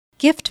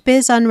Gift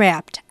Biz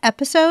Unwrapped,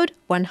 episode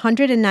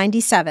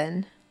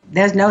 197.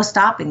 There's no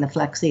stopping the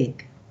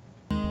Flexique.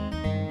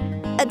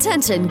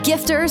 Attention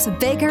gifters,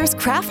 bakers,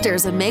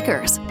 crafters, and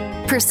makers.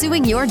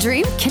 Pursuing your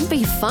dream can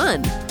be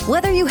fun.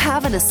 Whether you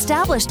have an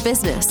established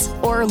business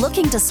or are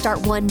looking to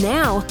start one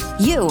now,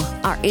 you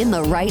are in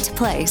the right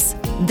place.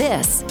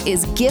 This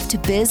is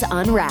Gift Biz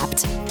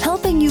Unwrapped,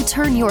 helping you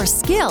turn your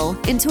skill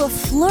into a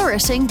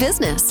flourishing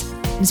business.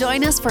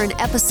 Join us for an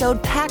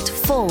episode packed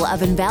full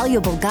of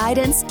invaluable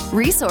guidance,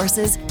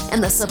 resources,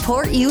 and the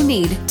support you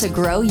need to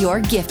grow your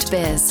gift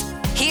biz.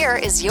 Here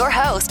is your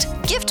host,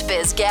 Gift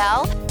Biz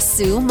gal,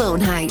 Sue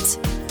Monheit.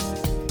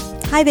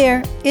 Hi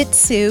there, it's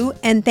Sue,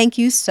 and thank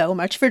you so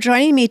much for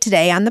joining me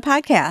today on the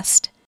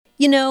podcast.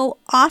 You know,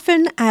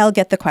 often I'll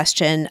get the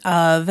question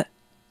of,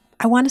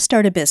 I want to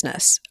start a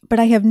business, but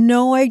I have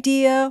no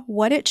idea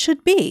what it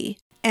should be.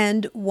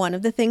 And one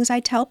of the things I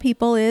tell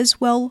people is,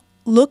 well,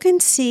 look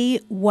and see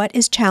what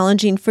is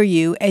challenging for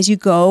you as you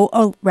go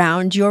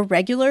around your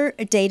regular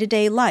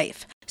day-to-day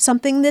life.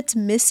 Something that's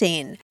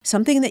missing,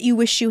 something that you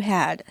wish you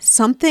had,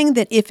 something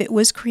that if it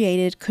was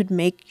created could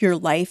make your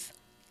life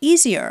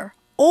easier,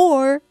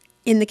 or,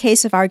 in the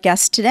case of our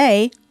guest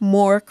today,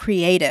 more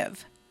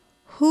creative.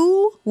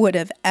 Who would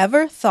have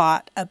ever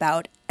thought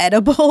about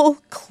edible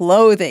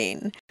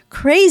clothing?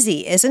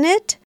 Crazy, isn't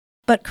it?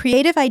 But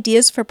creative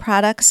ideas for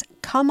products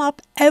come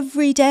up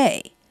every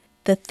day.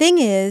 The thing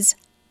is,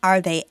 are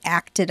they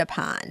acted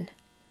upon?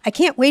 I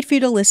can't wait for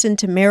you to listen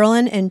to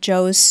Marilyn and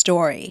Joe's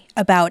story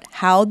about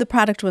how the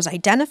product was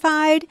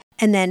identified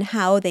and then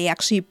how they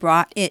actually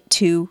brought it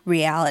to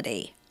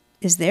reality.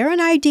 Is there an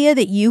idea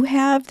that you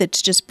have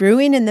that's just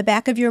brewing in the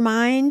back of your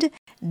mind?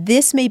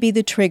 This may be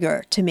the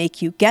trigger to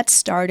make you get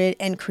started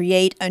and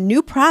create a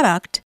new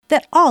product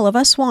that all of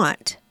us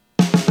want.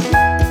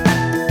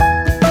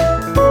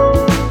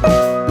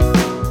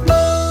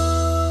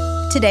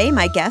 Today,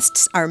 my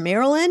guests are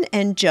Marilyn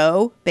and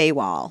Joe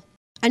Baywall.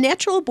 A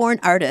natural-born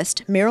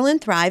artist, Marilyn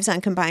thrives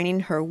on combining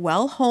her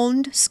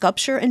well-honed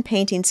sculpture and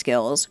painting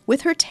skills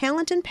with her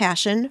talent and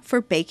passion for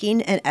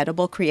baking and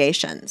edible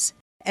creations.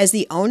 As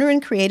the owner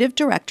and creative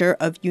director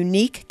of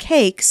Unique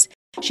Cakes,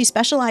 she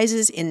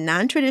specializes in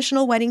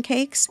non-traditional wedding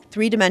cakes,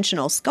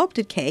 three-dimensional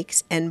sculpted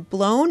cakes, and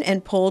blown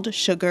and pulled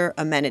sugar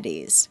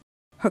amenities.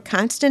 Her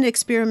constant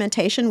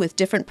experimentation with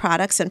different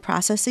products and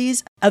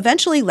processes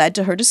eventually led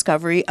to her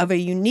discovery of a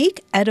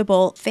unique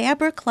edible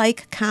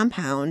fabric-like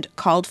compound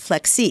called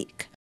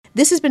Flexique.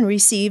 This has been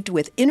received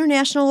with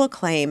international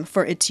acclaim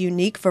for its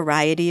unique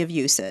variety of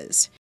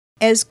uses.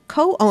 As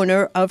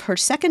co-owner of her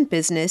second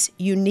business,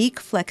 Unique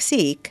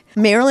Flexique,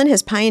 Marilyn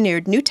has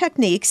pioneered new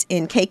techniques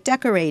in cake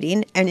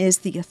decorating and is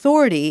the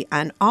authority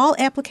on all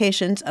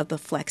applications of the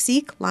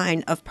Flexique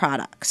line of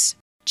products.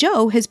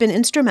 Joe has been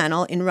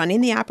instrumental in running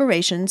the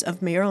operations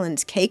of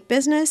Marilyn's cake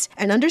business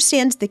and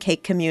understands the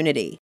cake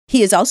community.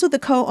 He is also the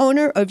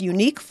co-owner of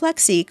Unique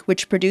Flexique,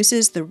 which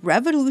produces the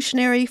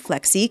revolutionary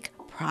Flexique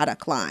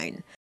product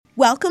line.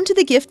 Welcome to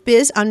the Gift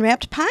Biz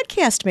Unwrapped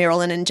podcast,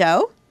 Marilyn and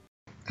Joe.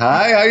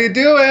 Hi, how you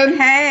doing?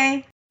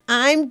 Hey.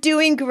 I'm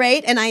doing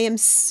great, and I am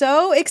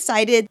so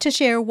excited to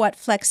share what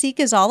Flexique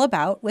is all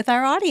about with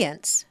our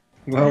audience.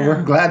 Well,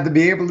 we're glad to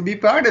be able to be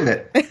part of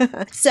it.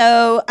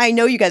 So I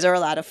know you guys are a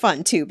lot of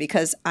fun, too,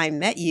 because I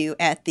met you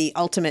at the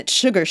Ultimate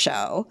Sugar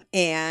Show,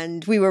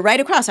 and we were right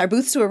across. Our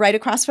booths were right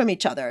across from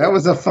each other. That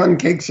was a fun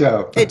cake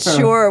show. It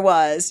sure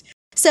was.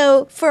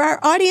 So for our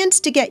audience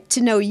to get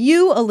to know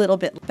you a little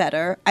bit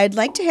better, I'd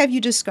like to have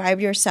you describe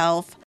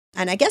yourself,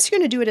 and I guess you're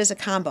going to do it as a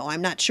combo,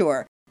 I'm not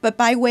sure, but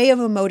by way of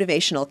a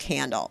motivational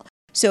candle.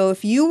 So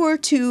if you were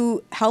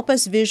to help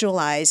us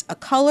visualize a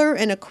color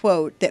and a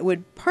quote that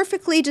would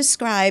perfectly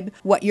describe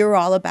what you're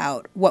all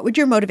about, what would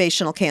your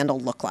motivational candle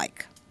look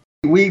like?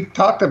 We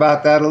talked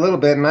about that a little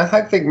bit, and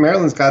I think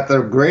Marilyn's got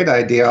the great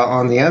idea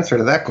on the answer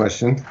to that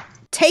question.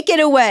 Take it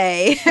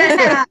away.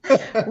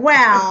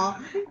 Well,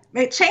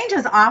 it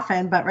changes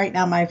often, but right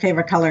now my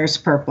favorite color is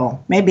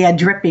purple. Maybe a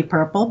drippy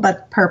purple,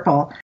 but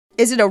purple.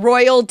 Is it a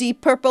royal deep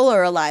purple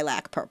or a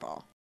lilac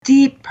purple?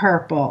 Deep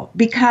purple,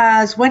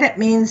 because what it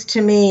means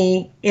to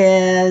me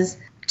is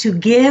to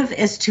give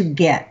is to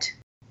get.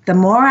 The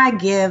more I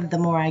give, the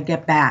more I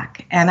get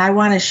back. And I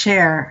want to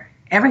share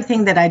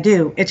everything that I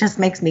do. It just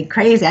makes me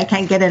crazy. I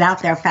can't get it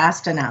out there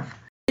fast enough.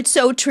 It's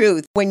so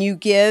true. When you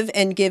give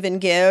and give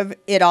and give,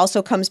 it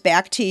also comes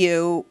back to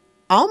you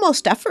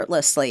almost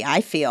effortlessly,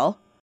 I feel.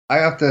 I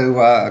have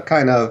to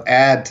kind of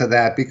add to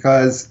that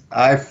because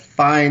I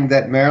find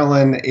that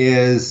Marilyn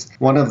is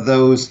one of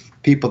those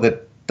people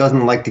that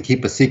doesn't like to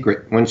keep a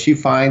secret. When she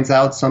finds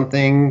out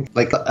something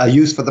like a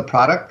use for the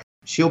product,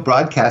 she'll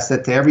broadcast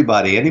it to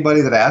everybody.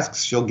 Anybody that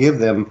asks, she'll give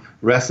them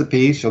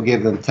recipes, she'll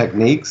give them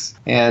techniques.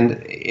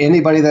 And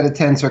anybody that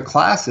attends her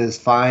classes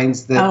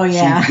finds that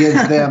she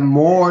gives them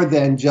more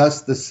than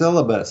just the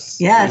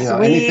syllabus. Yes.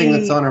 Anything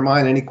that's on her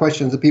mind, any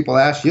questions that people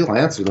ask, she'll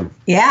answer them.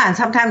 Yeah, and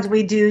sometimes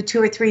we do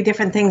 2 or 3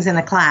 different things in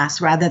a class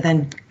but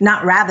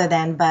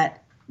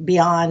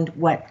beyond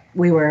what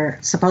we were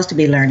supposed to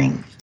be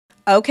learning.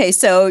 Okay,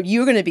 so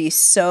you're going to be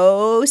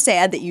so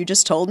sad that you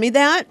just told me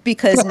that,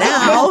 because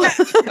now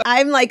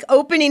I'm like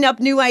opening up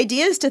new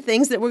ideas to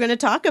things that we're going to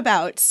talk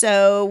about.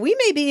 So we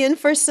may be in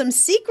for some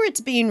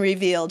secrets being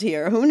revealed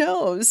here. Who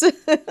knows?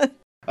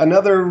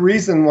 Another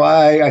reason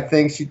why I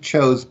think she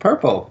chose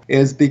purple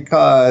is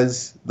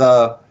because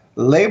the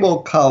label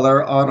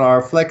color on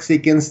our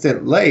Flexique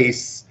Instant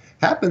Lace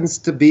happens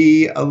to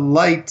be a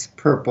light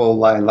purple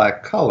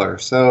lilac color.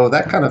 So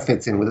that kind of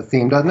fits in with the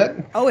theme, doesn't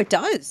it? Oh, it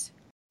does.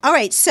 All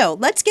right, so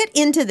let's get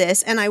into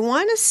this. And I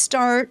want to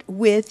start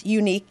with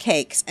Unique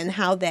Cakes and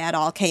how that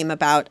all came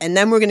about. And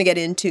then we're going to get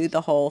into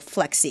the whole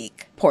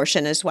Flexique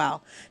portion as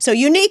well. So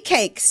Unique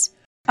Cakes.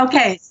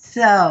 Okay,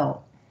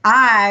 so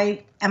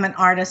I am an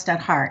artist at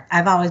heart.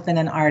 I've always been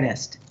an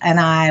artist. And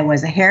I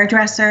was a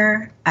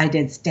hairdresser. I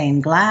did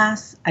stained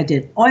glass. I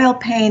did oil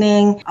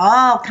painting,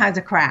 all kinds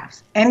of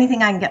crafts,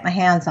 anything I can get my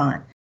hands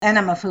on. And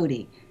I'm a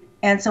foodie.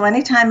 And so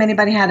anytime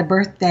anybody had a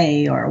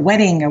birthday or a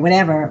wedding or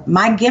whatever,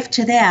 my gift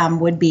to them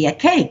would be a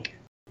cake.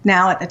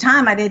 Now, at the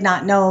time, I did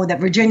not know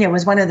that Virginia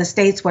was one of the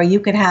states where you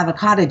could have a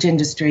cottage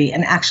industry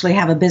and actually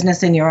have a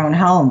business in your own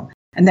home.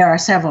 And there are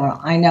several,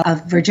 I know,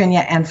 of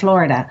Virginia and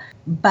Florida.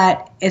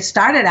 But it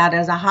started out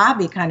as a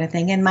hobby kind of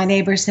thing. And my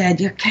neighbor said,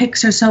 "Your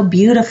cakes are so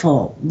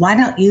beautiful. Why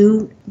don't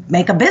you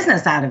make a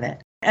business out of it?"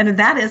 And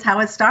that is how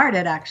it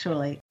started,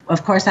 actually.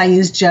 Of course, I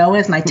use Joe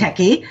as my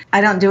techie.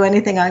 I don't do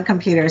anything on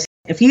computers.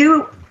 If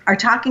you are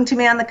talking to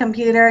me on the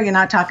computer, you're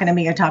not talking to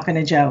me, you're talking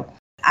to Joe.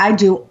 I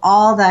do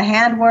all the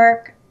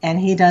handwork and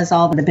he does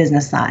all the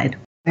business side.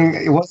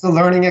 It was a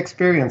learning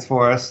experience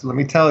for us, let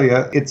me tell you.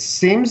 It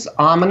seems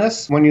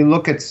ominous when you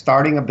look at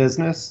starting a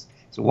business.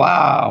 So,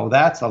 wow,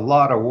 that's a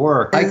lot of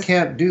work. I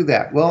can't do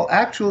that. Well,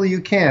 actually you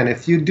can.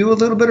 If you do a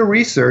little bit of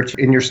research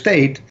in your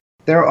state,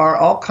 there are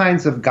all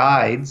kinds of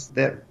guides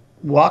that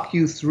walk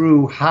you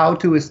through how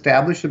to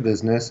establish a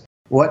business,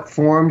 what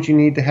forms you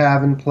need to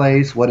have in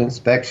place, what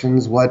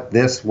inspections, what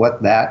this,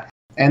 what that.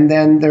 And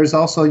then there's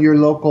also your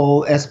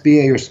local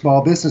SBA or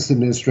Small Business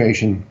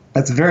Administration.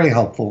 That's very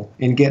helpful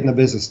in getting a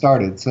business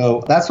started.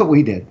 So that's what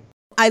we did.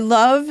 I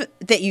love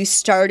that you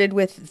started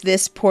with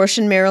this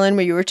portion, Marilyn,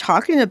 where you were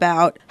talking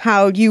about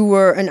how you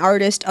were an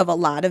artist of a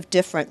lot of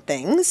different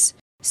things.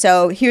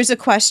 So here's a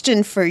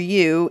question for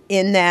you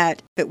in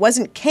that if it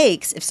wasn't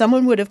cakes, if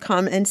someone would have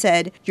come and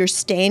said, "Your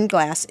stained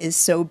glass is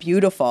so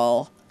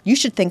beautiful, you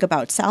should think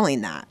about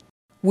selling that."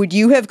 Would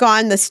you have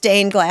gone the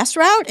stained glass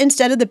route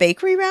instead of the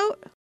bakery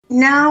route?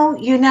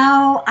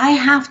 No, I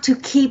have to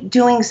keep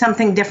doing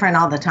something different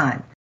all the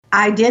time.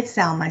 I did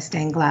sell my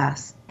stained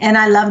glass and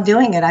I love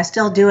doing it. I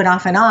still do it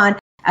off and on.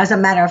 As a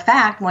matter of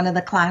fact, one of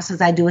the classes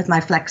I do with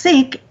my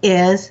Flexique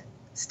is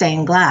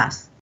stained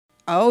glass.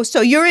 Oh, so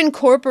you're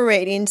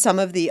incorporating some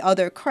of the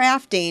other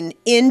crafting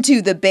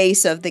into the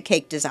base of the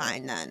cake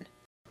design then?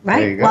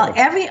 Right. Well,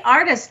 every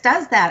artist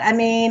does that. I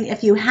mean,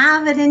 if you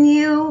have it in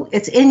you,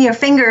 it's in your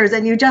fingers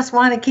and you just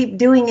want to keep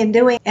doing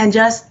and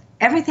just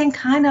everything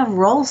kind of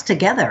rolls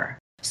together.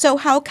 So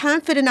how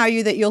confident are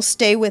you that you'll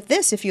stay with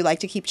this if you like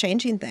to keep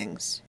changing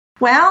things?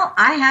 Well,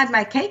 I had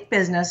my cake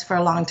business for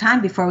a long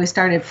time before we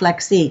started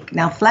Flexique.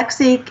 Now,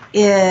 Flexique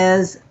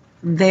is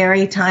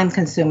very time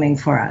consuming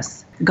for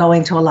us,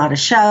 going to a lot of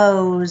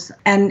shows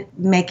and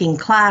making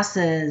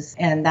classes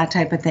and that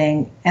type of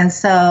thing. And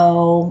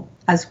so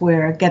as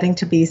we're getting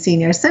to be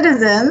senior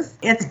citizens,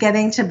 it's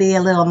getting to be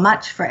a little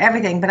much for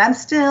everything. But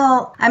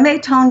I may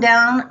tone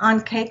down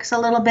on cakes a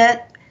little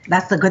bit.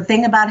 That's the good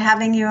thing about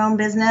having your own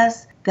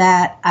business,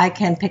 that I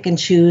can pick and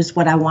choose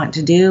what I want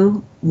to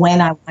do, when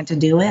I want to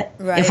do it.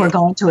 Right. If we're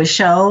going to a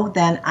show,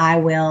 then I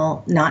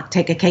will not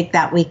take a cake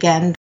that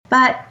weekend.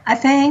 But I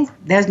think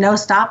there's no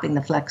stopping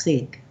the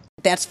Flexique.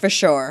 That's for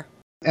sure.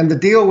 And the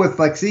deal with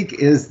Flexique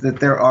is that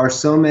there are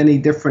so many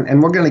different,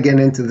 and we're going to get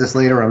into this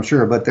later, I'm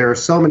sure, but there are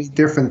so many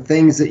different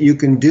things that you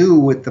can do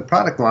with the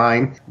product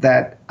line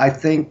that I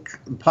think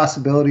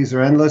possibilities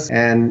are endless,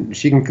 and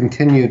she can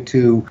continue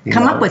to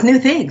come up with new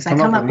things.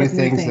 Come up with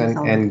new things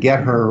and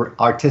get her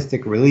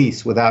artistic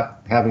release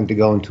without having to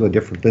go into a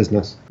different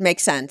business.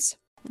 Makes sense.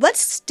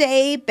 Let's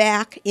stay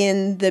back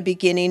in the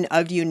beginning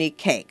of Unique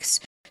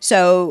Cakes.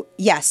 So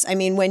yes, I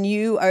mean, when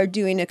you are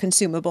doing a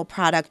consumable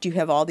product, you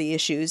have all the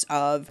issues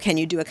of, can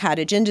you do a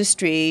cottage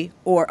industry,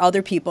 or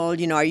other people,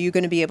 are you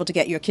going to be able to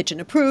get your kitchen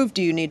approved?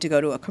 Do you need to go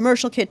to a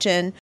commercial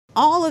kitchen?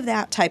 All of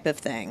that type of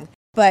thing.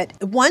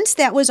 But once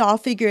that was all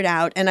figured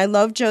out, and I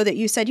love, Joe, that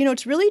you said,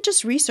 it's really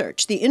just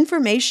research. The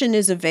information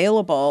is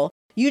available.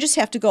 You just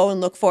have to go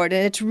and look for it.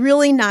 And it's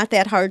really not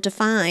that hard to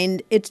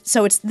find.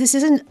 This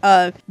isn't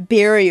a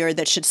barrier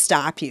that should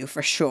stop you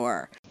for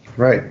sure.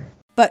 Right.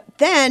 But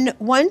then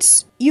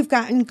once you've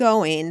gotten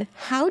going,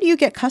 how do you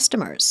get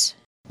customers?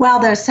 Well,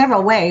 there's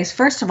several ways.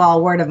 First of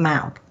all, word of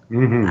mouth.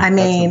 Mm-hmm. I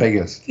mean, that's the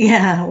biggest.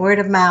 Yeah, word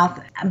of mouth.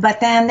 But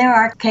then there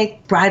are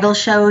cake bridal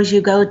shows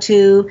you go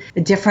to,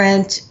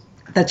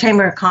 the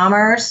Chamber of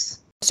Commerce.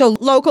 So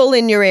local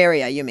in your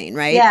area, you mean,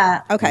 right?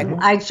 Yeah. Okay.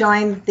 I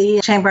joined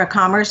the Chamber of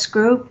Commerce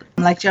group,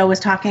 like Joe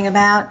was talking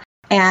about.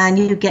 and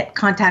you get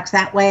contacts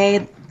that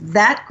way.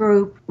 That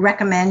group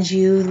recommends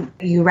you.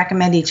 You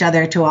recommend each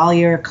other to all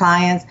your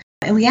clients.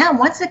 And yeah,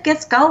 once it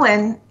gets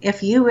going,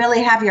 if you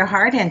really have your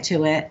heart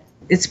into it,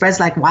 it spreads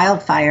like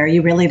wildfire.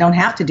 You really don't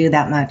have to do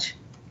that much.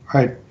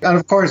 Right. And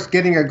of course,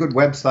 getting a good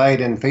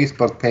website and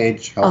Facebook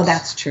page helps. Oh,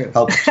 that's true.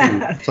 Helps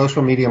too.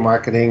 Social media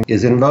marketing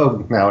is in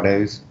vogue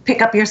nowadays.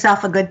 Pick up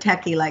yourself a good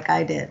techie like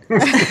I did.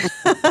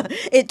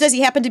 Does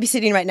he happen to be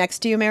sitting right next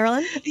to you,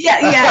 Marilyn?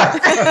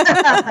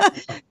 Yeah.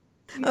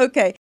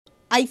 Okay.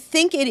 I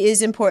think it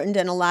is important,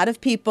 and a lot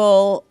of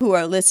people who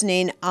are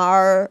listening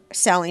are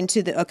selling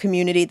to a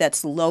community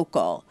that's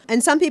local.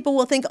 And some people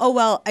will think, oh,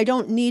 well, I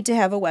don't need to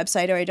have a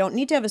website or I don't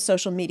need to have a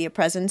social media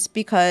presence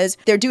because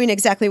they're doing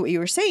exactly what you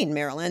were saying,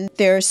 Marilyn.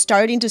 They're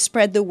starting to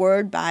spread the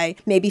word by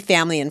maybe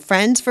family and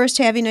friends first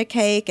having a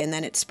cake, and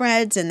then it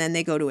spreads, and then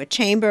they go to a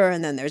chamber,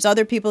 and then there's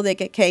other people that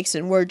get cakes,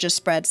 and word just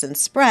spreads and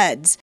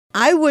spreads.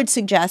 I would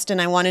suggest,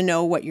 and I want to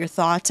know what your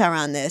thoughts are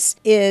on this,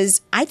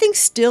 is I think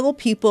still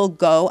people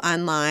go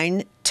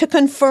online to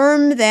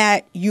confirm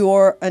that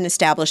you're an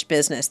established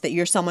business, that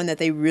you're someone that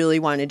they really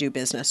want to do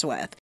business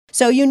with.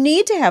 So you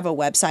need to have a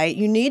website,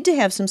 you need to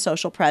have some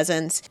social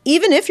presence,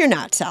 even if you're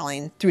not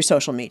selling through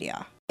social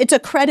media. It's a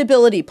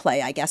credibility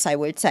play, I guess I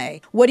would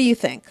say. What do you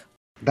think?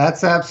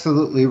 That's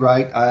absolutely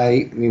right.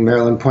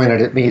 Marilyn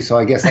pointed at me, so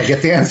I guess I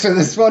get to answer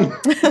this one.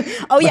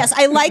 Oh, yes.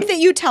 I like that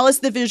you tell us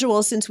the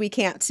visuals since we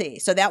can't see.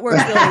 So that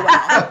works really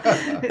well.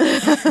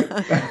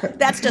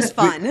 That's just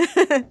fun.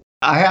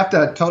 I have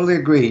to totally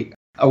agree.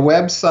 A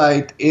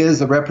website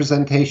is a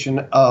representation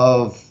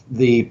of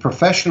the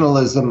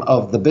professionalism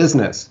of the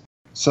business.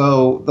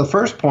 So the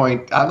first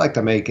point I'd like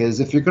to make is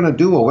if you're going to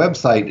do a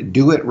website,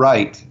 do it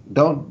right.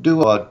 Don't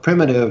do a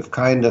primitive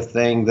kind of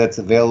thing that's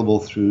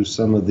available through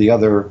some of the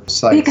other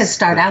sites. You can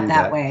start out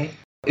that way.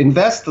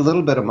 Invest a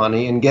little bit of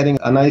money in getting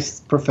a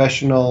nice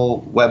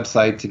professional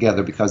website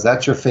together because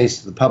that's your face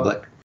to the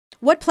public.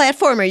 What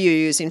platform are you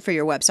using for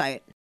your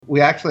website?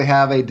 We actually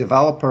have a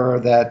developer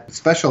that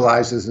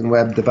specializes in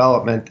web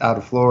development out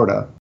of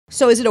Florida.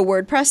 So is it a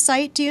WordPress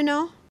site, do you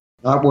know?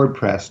 Not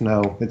WordPress,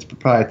 no. It's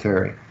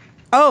proprietary.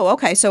 Oh,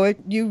 okay. So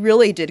you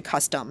really did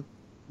custom.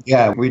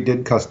 Yeah, we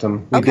did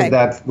custom. We did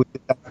that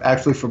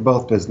actually for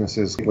both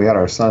businesses. We had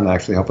our son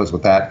actually help us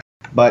with that.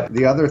 But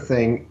the other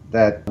thing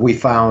that we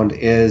found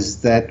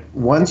is that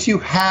once you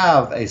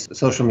have a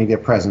social media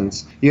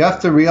presence, you have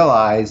to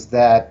realize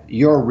that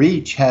your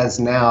reach has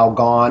now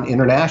gone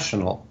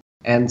international.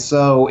 And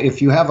so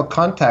if you have a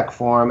contact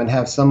form and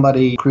have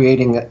somebody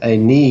creating a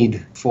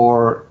need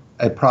for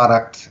a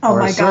product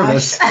or a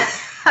service,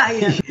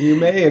 you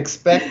may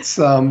expect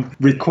some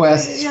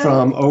requests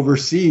from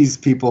overseas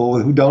people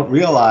who don't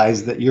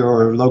realize that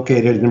you're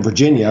located in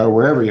Virginia or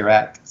wherever you're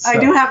at. So. I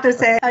do have to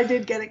say, I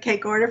did get a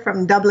cake order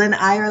from Dublin,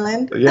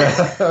 Ireland.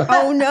 Yeah.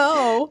 Oh,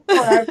 no. For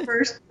our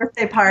first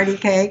birthday party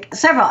cake.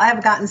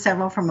 I've gotten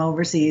several from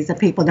overseas that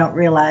people don't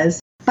realize.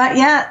 But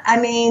yeah, I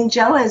mean,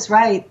 Joe is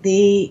right.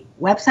 The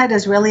website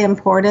is really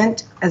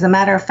important. As a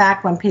matter of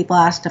fact, when people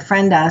ask to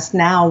friend us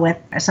now with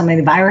so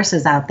many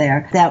viruses out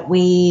there, that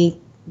we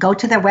go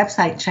to their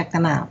website and check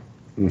them out.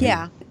 Mm-hmm.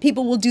 Yeah.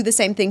 People will do the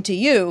same thing to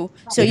you.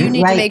 So you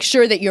need to make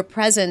sure that your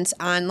presence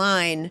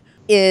online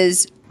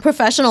is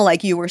professional,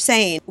 like you were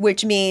saying,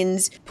 which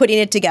means putting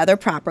it together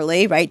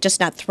properly, right? Just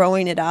not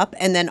throwing it up.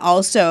 And then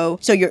also,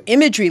 so your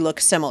imagery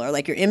looks similar.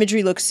 Like your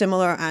imagery looks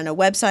similar on a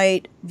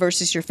website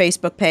versus your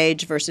Facebook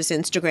page versus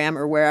Instagram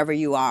or wherever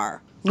you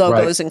are.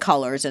 Logos and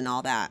colors and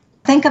all that.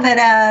 Think of it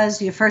as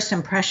your first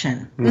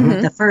impression,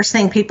 the first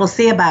thing people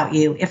see about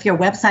you. If your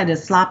website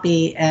is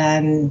sloppy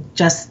and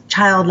just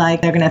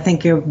childlike, they're going to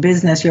think your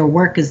business, your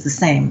work is the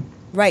same.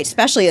 Right,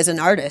 especially as an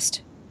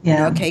artist,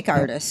 a cake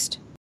artist.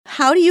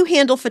 How do you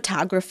handle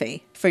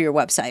photography for your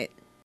website?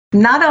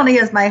 Not only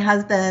is my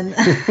husband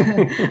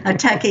a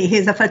techie,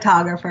 he's a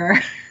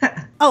photographer.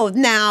 Oh,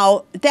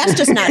 now that's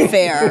just not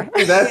fair.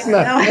 That's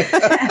not.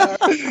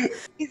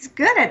 He's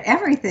good at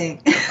everything.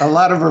 A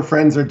lot of her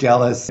friends are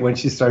jealous when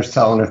she starts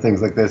telling her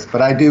things like this.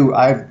 But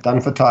I've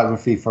done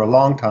photography for a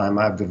long time.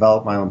 I've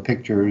developed my own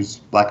pictures,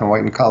 black and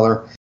white and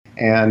color.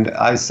 And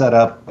I set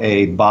up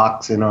a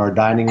box in our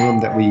dining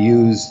room that we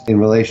use in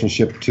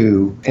relationship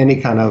to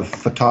any kind of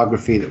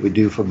photography that we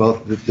do for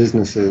both the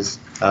businesses.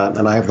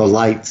 And I have the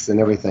lights and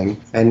everything.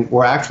 And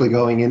we're actually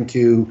going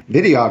into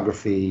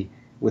videography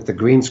with the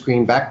green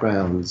screen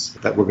backgrounds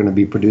that we're going to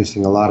be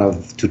producing a lot of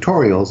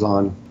tutorials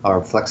on our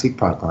Flexeek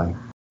product line.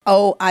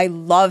 Oh, I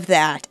love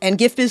that. And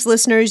Gift Biz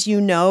listeners, you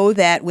know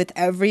that with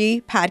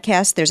every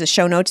podcast, there's a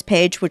show notes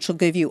page, which will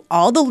give you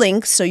all the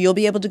links. So you'll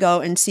be able to go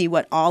and see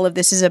what all of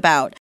this is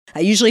about. I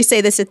usually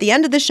say this at the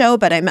end of the show,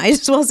 but I might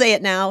as well say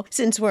it now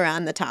since we're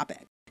on the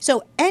topic.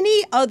 So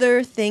any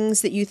other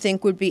things that you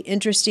think would be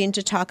interesting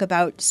to talk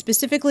about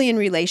specifically in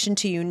relation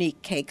to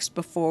unique cakes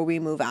before we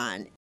move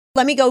on?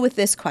 Let me go with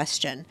this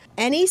question.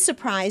 Any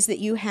surprise that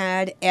you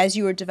had as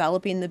you were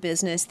developing the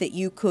business that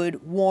you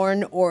could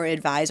warn or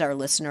advise our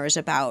listeners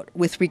about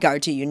with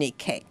regard to unique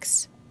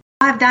cakes?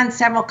 I've done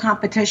several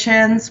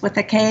competitions with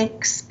the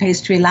cakes,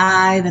 Pastry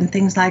Live and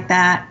things like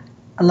that.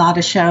 a lot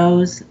of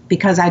shows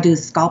because I do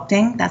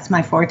sculpting. That's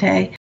my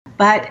forte.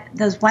 But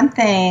there's one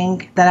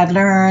thing that I've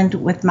learned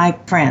with my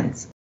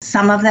friends.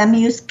 Some of them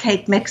use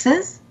cake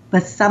mixes,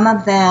 but some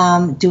of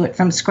them do it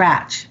from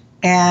scratch.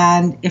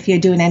 And if you're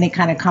doing any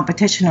kind of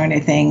competition or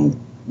anything,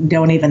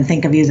 don't even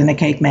think of using a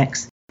cake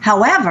mix.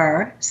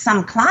 However,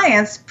 some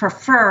clients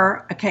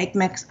prefer a cake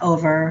mix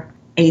over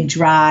a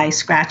dry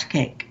scratch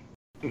cake.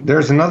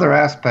 There's another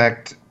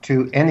aspect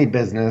to any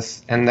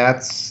business, and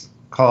that's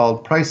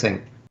called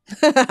pricing.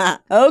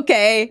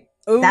 Okay.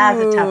 Ooh. That's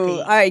a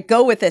toughie. All right,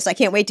 go with this. I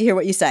can't wait to hear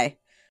what you say.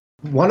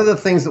 One of the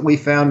things that we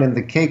found in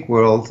the cake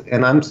world,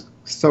 and I'm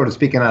sort of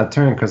speaking out of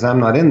turn because I'm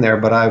not in there,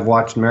 but I've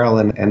watched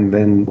Marilyn and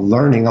been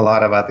learning a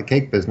lot about the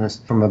cake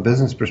business from a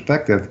business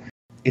perspective.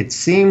 It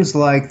seems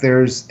like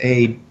there's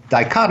a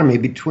dichotomy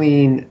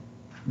between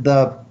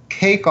the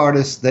cake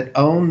artists that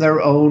own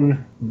their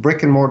own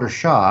brick and mortar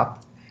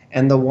shop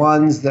and the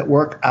ones that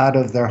work out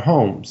of their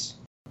homes.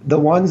 The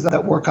ones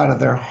that work out of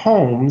their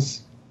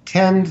homes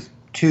tend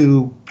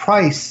to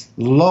price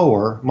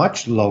lower,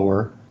 much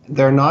lower.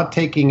 They're not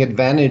taking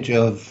advantage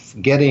of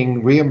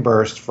getting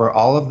reimbursed for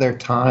all of their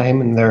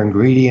time and their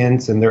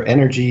ingredients and their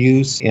energy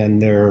use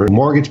and their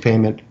mortgage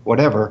payment,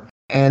 whatever.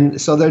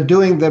 And so they're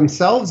doing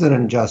themselves an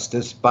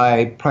injustice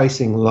by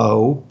pricing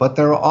low, but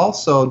they're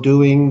also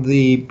doing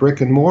the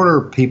brick and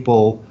mortar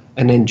people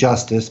an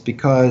injustice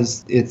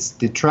because it's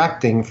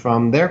detracting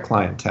from their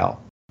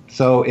clientele.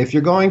 So if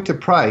you're going to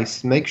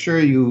price, make sure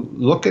you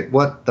look at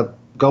what the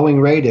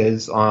going rate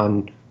is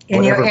on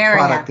whatever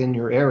product in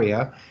your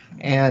area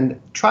and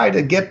try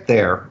to get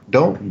there.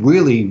 Don't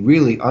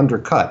really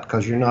undercut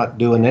because you're not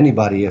doing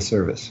anybody a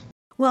service.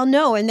 Well,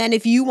 no. And then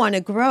if you want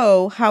to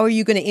grow, how are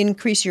you going to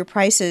increase your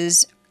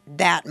prices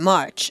that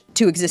much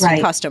to existing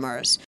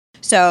customers?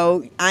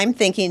 So I'm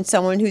thinking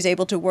someone who's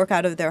able to work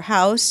out of their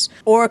house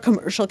or a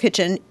commercial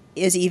kitchen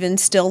is even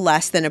still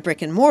less than a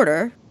brick and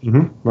mortar.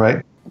 Mm-hmm.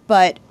 Right.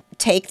 But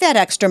take that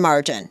extra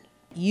margin,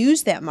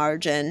 use that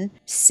margin,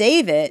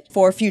 save it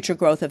for future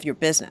growth of your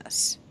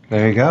business.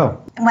 There you go.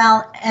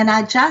 Well, and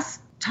I just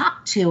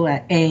talked to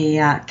a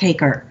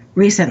caker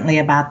recently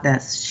about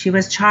this. She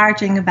was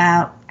charging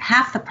about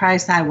half the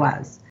price I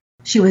was.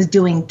 She was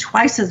doing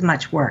twice as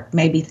much work,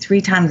 maybe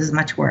 3 times as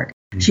much work.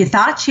 Mm-hmm. She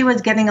thought she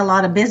was getting a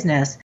lot of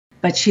business,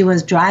 but she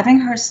was driving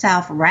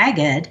herself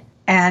ragged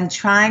and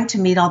trying to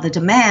meet all the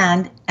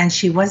demand, and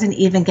she wasn't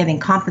even getting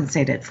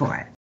compensated for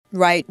it.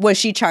 Right. Was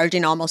she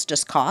charging almost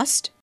just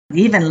cost?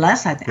 Even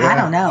less, I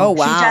don't know. Oh,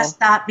 wow. She just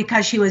thought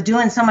because she was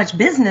doing so much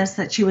business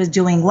that she was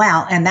doing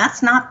well, and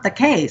that's not the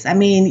case. I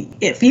mean,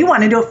 if you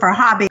want to do it for a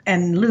hobby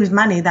and lose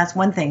money, that's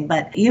one thing,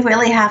 but you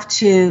really have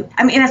to,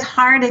 I mean, it's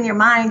hard in your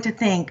mind to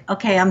think,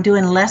 okay, I'm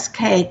doing less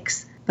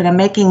cakes, but I'm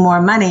making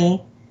more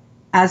money,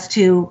 as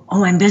to,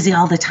 oh, I'm busy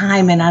all the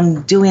time and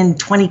I'm doing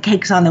 20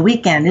 cakes on the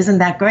weekend. Isn't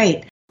that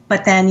great?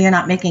 But then you're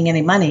not making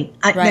any money.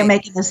 They're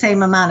making the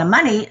same amount of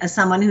money as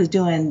someone who's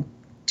doing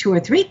 2 or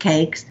 3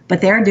 cakes, but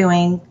they're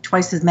doing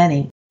twice as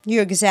many.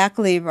 You're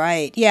exactly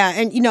right. Yeah.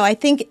 And, I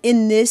think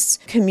in this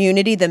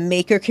community, the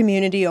maker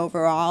community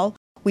overall,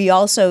 we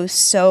also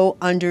so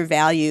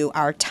undervalue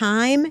our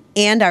time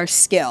and our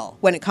skill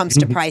when it comes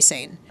to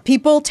pricing.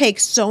 People take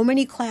so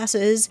many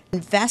classes,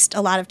 invest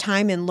a lot of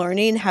time in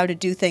learning how to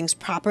do things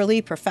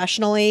properly,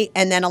 professionally,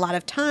 and then a lot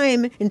of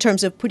time in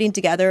terms of putting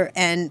together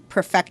and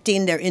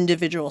perfecting their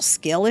individual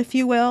skill, if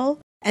you will.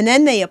 And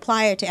then they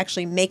apply it to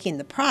actually making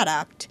the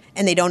product,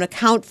 and they don't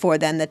account for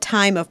then the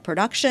time of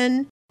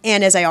production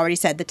and, as I already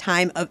said, the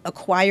time of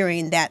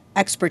acquiring that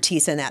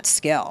expertise and that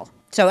skill.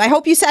 So I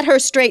hope you set her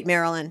straight,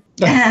 Marilyn.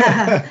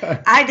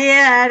 I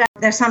did.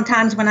 There's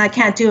sometimes when I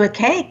can't do a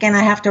cake and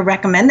I have to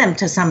recommend them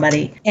to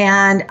somebody,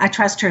 and I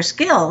trust her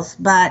skills.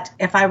 But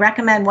if I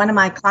recommend one of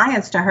my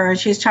clients to her and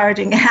she's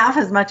charging half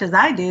as much as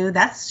I do,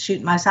 that's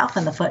shooting myself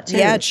in the foot too.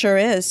 Yeah, it sure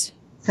is.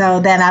 So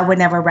then I would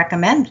never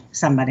recommend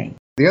somebody.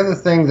 The other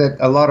thing that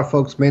a lot of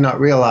folks may not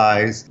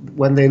realize,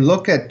 when they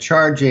look at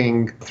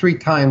charging 3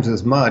 times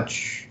as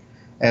much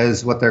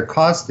as what their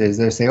cost is,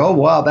 they say, oh,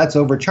 wow, that's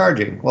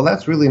overcharging. Well,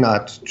 that's really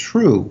not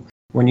true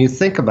when you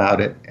think about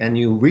it and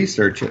you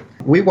research it.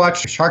 We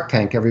watch Shark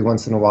Tank every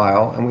once in a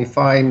while, and we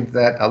find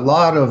that a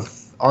lot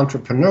of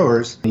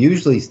entrepreneurs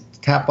usually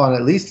tap on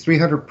at least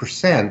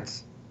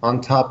 300%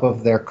 on top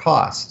of their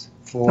cost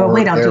for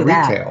their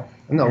retail.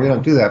 No, we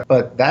don't do that,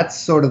 but that's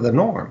sort of the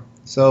norm.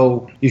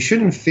 So you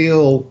shouldn't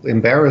feel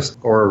embarrassed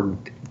or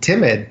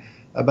timid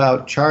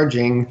about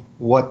charging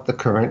what the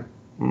current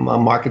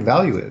market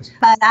value is.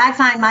 But I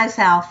find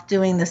myself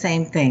doing the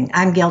same thing.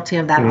 I'm guilty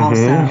of that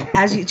also.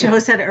 As Joe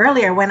said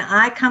earlier, when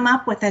I come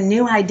up with a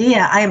new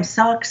idea, I am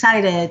so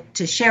excited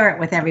to share it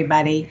with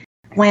everybody.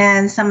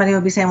 When somebody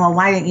will be saying, well,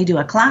 why didn't you do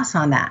a class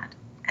on that?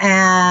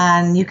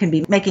 And you can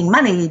be making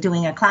money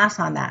doing a class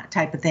on that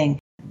type of thing.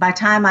 By the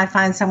time I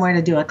find somewhere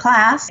to do a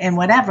class and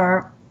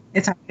whatever,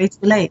 it's already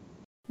too late.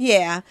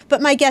 Yeah,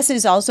 but my guess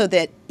is also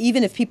that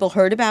even if people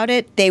heard about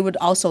it, they would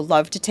also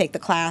love to take the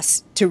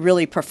class to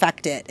really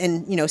perfect it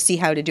and, see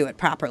how to do it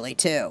properly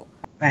too.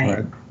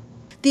 Right.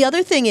 The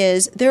other thing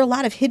is there are a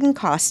lot of hidden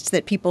costs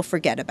that people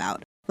forget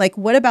about. Like,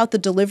 what about the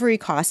delivery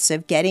costs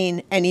of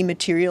getting any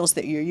materials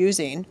that you're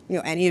using,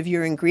 any of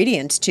your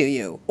ingredients to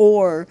you?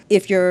 Or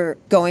if you're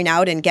going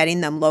out and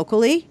getting them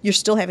locally, you're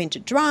still having to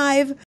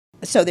drive.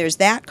 So there's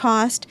that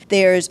cost.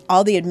 There's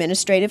all the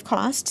administrative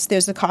costs.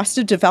 There's the cost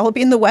of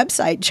developing the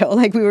website, Joe,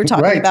 like we were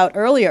talking about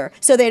earlier.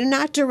 So they're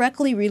not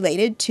directly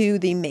related to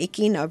the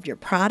making of your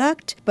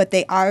product, but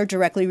they are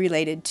directly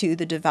related to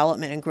the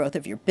development and growth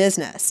of your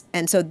business.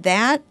 And so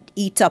that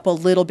eats up a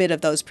little bit of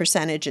those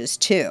percentages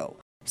too.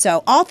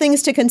 So all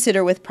things to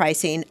consider with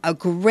pricing, a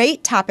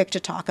great topic to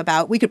talk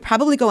about. We could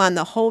probably go on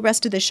the whole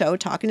rest of the show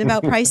talking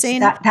about pricing.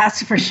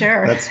 That's for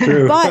sure. That's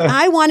true. But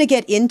I want to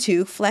get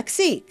into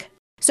Flexique.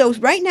 So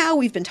right now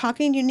we've been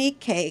talking unique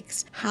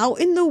cakes. How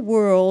in the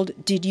world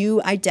did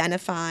you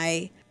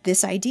identify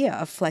this idea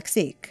of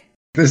Flexique?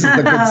 This is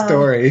a good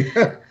story.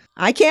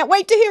 I can't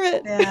wait to hear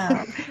it.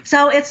 Yeah.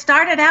 So it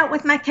started out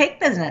with my cake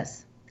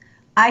business.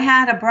 I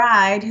had a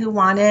bride who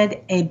wanted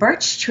a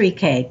birch tree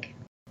cake.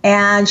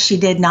 And she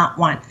did not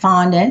want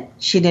fondant.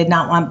 She did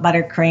not want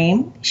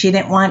buttercream. She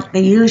didn't want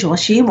the usual.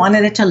 She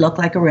wanted it to look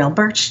like a real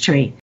birch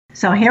tree.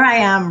 So here I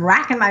am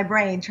racking my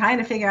brain trying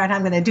to figure out how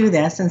I'm going to do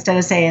this instead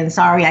of saying,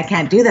 sorry, I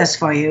can't do this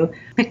for you.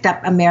 Picked up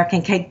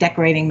American Cake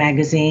Decorating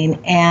magazine,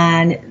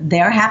 and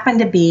there happened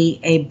to be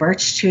a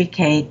birch tree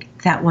cake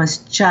that was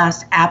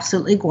just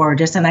absolutely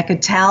gorgeous. And I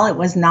could tell it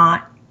was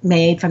not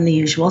made from the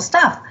usual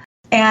stuff.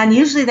 And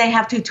usually they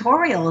have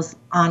tutorials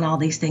on all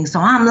these things. So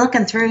I'm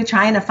looking through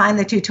trying to find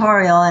the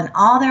tutorial, and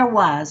all there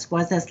was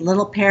this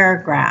little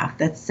paragraph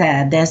that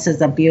said, this is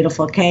a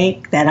beautiful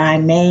cake that I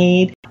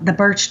made. The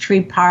birch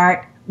tree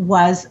part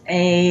was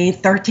a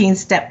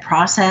 13-step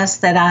process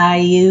that I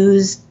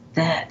used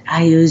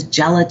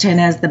gelatin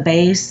as the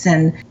base,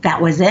 and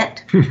that was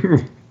it.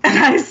 And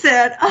I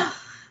said,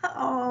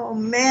 oh,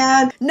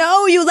 man.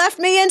 No, you left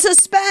me in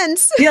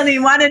suspense. Really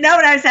want to know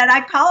what I said?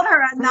 I called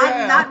her a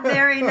not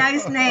very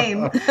nice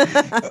name.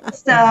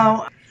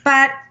 So,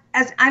 but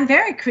as I'm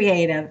very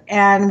creative,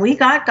 and we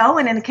got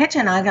going in the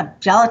kitchen. I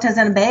got gelatin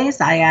in a base.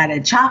 I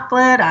added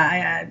chocolate.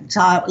 I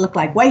saw it looked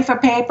like wafer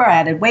paper. I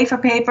added wafer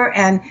paper,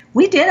 and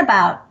we did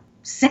about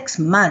 6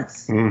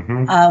 months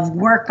of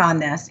work on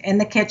this in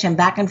the kitchen,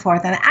 back and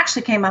forth. And I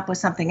actually came up with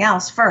something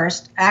else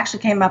first. I actually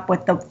came up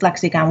with the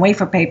Flexique on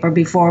wafer paper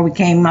before we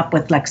came up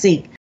with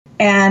Flexique.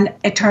 And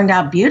it turned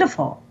out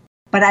beautiful.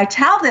 But I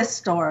tell this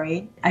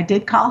story. I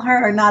did call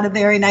her not a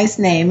very nice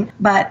name,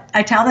 but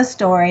I tell this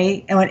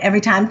story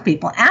every time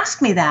people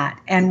ask me that.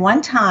 And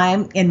one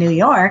time in New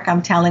York,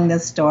 I'm telling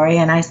this story,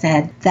 and I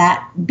said,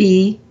 that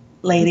bee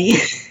lady,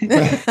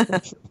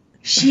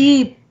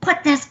 she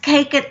put this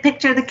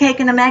picture of the cake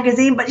in a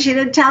magazine, but she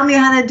didn't tell me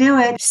how to do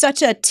it.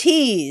 Such a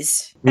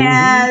tease.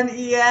 And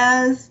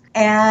yes.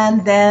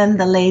 And then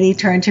the lady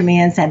turned to me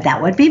and said,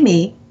 that would be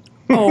me.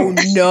 Oh,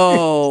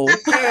 no.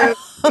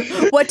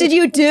 What did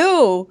you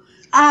do?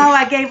 Oh,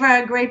 I gave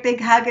her a great big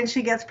hug, and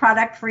she gets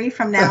product free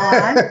from now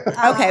on.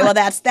 Okay, well,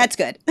 that's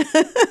good.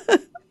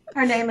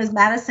 Her name is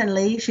Madison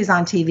Lee. She's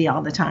on TV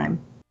all the time.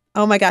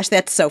 Oh, my gosh,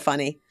 that's so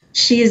funny.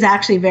 She is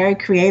actually very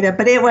creative,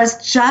 but it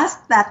was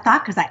just that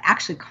thought, because I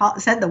actually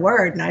said the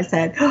word, and I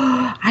said,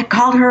 I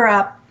called her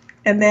up,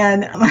 and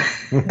then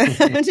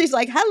and she's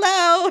like,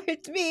 hello,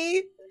 it's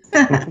me.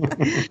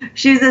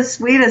 She's the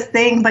sweetest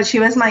thing, but she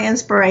was my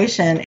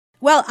inspiration.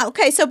 Well,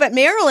 okay, but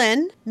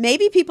Marilyn,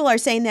 maybe people are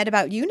saying that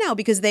about you now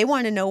because they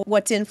want to know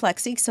what's in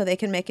Flexique so they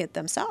can make it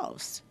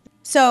themselves.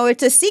 So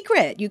it's a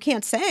secret. You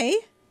can't say.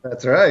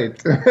 That's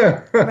right.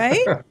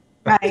 Right?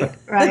 Right.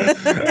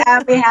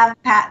 And we have a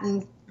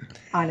patent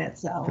on it,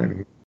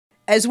 so.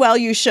 As well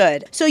you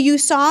should. So you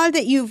saw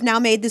that you've now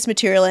made this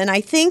material, and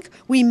I think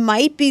we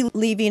might be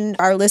leaving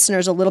our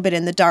listeners a little bit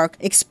in the dark.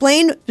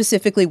 Explain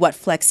specifically what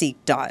Flexique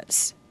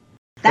does.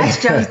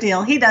 That's Joe's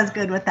deal. He does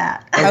good with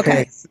that.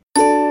 Okay.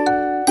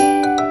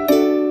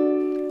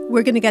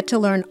 We're going to get to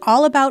learn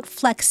all about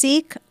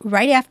Flexique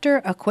right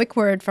after a quick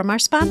word from our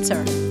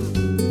sponsor.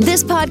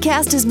 This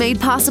podcast is made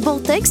possible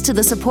thanks to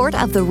the support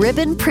of the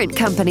Ribbon Print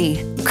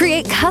Company.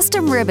 Create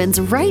custom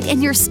ribbons right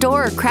in your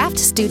store or craft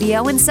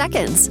studio in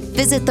seconds.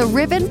 Visit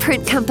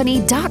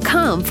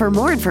theribbonprintcompany.com for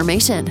more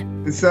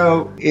information.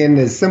 So, in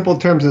as simple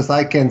terms as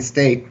I can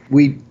state,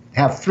 we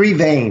have 3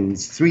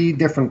 veins, 3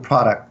 different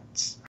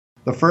products.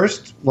 The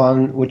first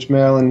one, which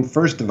Marilyn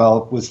first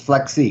developed, was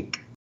Flexique.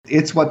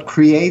 It's what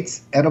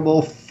creates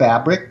edible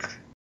fabric.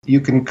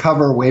 You can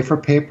cover wafer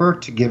paper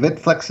to give it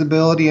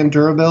flexibility and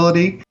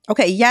durability.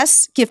 Okay,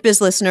 yes, Gift Biz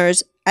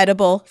listeners,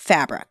 edible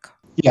fabric.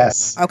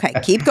 Yes. Okay,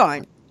 keep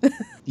going.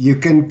 You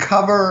can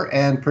cover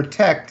and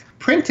protect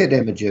printed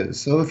images.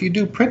 So if you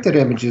do printed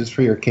images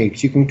for your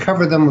cakes, you can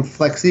cover them with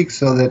Flexique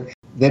so that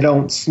they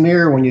don't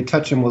smear when you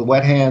touch them with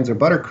wet hands or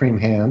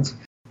buttercream hands.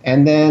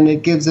 And then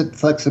it gives it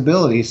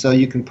flexibility so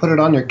you can put it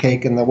on your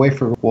cake and the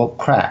wafer won't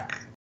crack.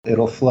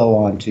 It'll flow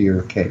onto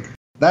your cake.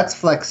 That's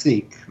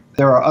Flexique.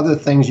 There are other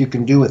things you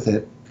can do with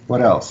it.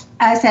 What else?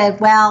 I said,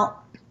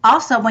 well,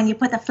 also when you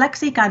put the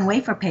Flexique on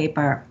wafer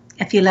paper,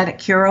 if you let it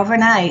cure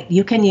overnight,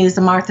 you can use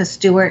the Martha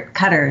Stewart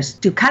cutters,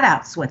 do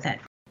cutouts with it.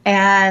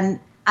 And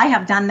I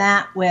have done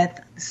that with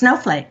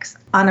snowflakes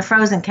on a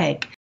frozen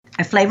cake.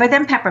 I flavor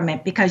them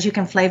peppermint because you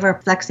can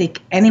flavor Flexique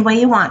any way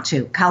you want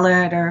to,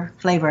 color it or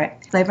flavor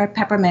it. Flavor it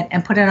peppermint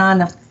and put it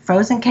on a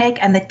frozen cake,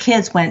 and the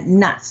kids went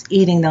nuts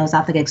eating those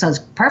off the cake. So it's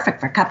perfect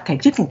for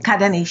cupcakes. You can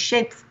cut any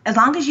shape as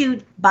long as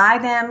you buy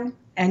them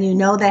and you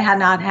know they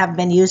have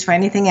been used for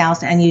anything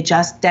else, and you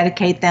just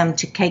dedicate them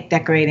to cake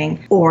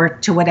decorating or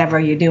to whatever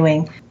you're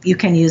doing, you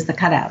can use the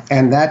cutout.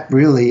 And that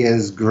really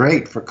is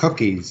great for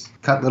cookies.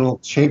 Cut little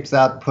shapes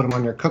out, put them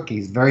on your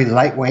cookies. Very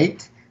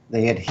lightweight,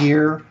 they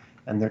adhere,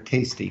 and they're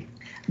tasty.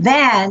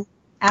 Then,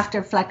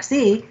 after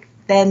Flexique,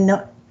 then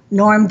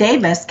Norm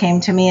Davis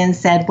came to me and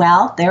said,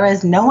 well, there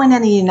is no one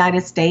in the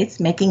United States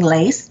making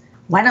lace.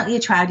 Why don't you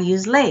try to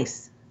use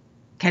lace?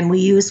 Can we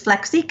use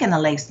Flexique in a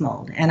lace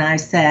mold? And I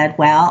said,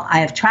 well, I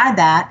have tried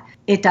that.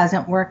 It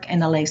doesn't work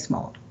in a lace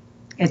mold.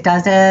 It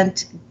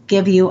doesn't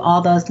give you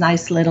all those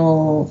nice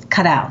little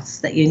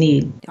cutouts that you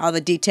need. All the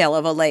detail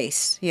of a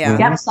lace. Yeah.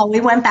 Yep. So we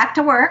went back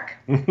to work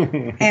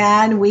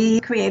and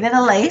we created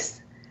a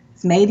lace.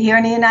 It's made here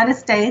in the United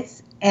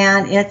States,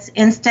 and it's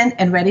instant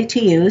and ready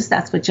to use.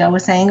 That's what Joe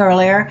was saying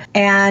earlier.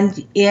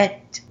 And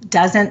it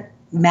doesn't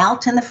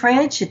melt in the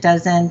fridge. It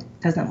doesn't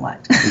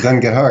what? It doesn't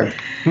get hard.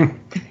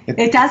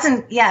 It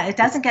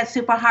doesn't get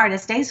super hard. It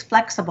stays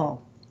flexible.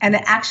 And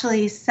it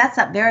actually sets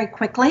up very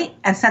quickly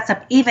and sets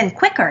up even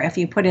quicker if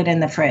you put it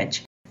in the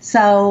fridge.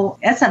 So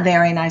it's a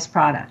very nice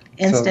product.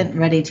 Instant,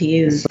 ready to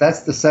use. So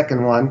that's the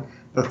second one.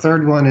 The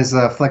third one is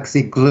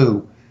Flexique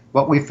glue.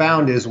 What we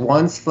found is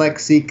once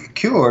Flexique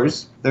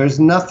cures, there's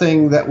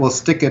nothing that will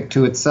stick it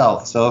to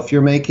itself. So if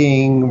you're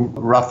making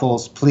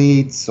ruffles,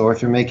 pleats, or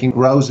if you're making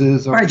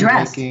roses, or if you're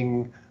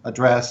making a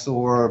dress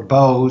or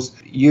bows,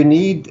 you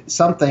need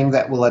something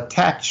that will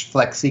attach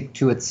Flexique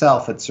to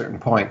itself at certain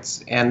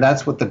points. And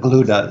that's what the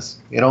glue does.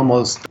 It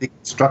almost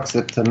deconstructs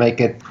it to make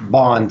it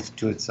bond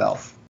to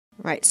itself.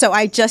 Right. So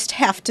I just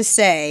have to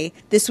say,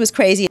 this was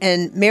crazy.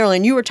 And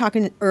Marilyn, you were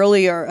talking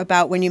earlier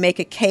about when you make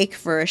a cake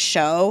for a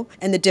show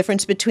and the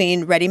difference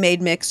between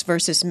ready-made mix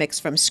versus mix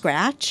from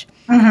scratch.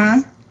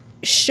 Mm-hmm.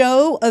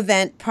 Show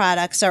event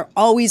products are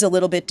always a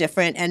little bit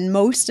different, and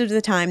most of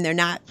the time they're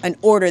not an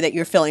order that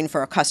you're filling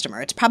for a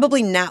customer. It's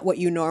probably not what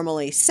you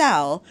normally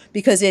sell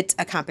because it's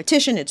a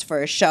competition, it's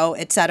for a show,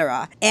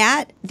 etc.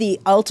 At the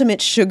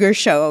Ultimate Sugar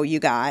Show,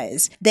 you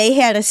guys, they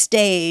had a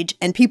stage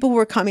and people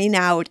were coming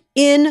out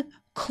in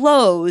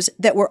clothes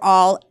that were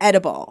all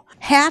edible,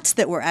 hats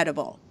that were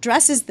edible,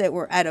 dresses that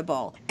were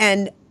edible,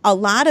 and a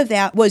lot of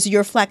that was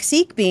your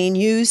Flexique being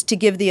used to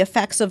give the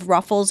effects of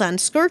ruffles on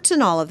skirts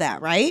and all of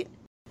that, right?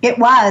 It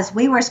was.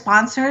 We were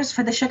sponsors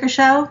for the Sugar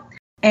Show,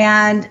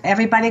 and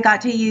everybody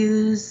got to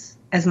use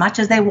as much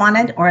as they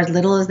wanted or as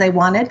little as they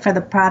wanted for the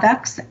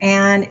products.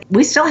 And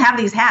we still have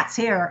these hats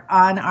here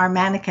on our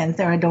mannequins.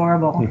 They're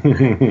adorable.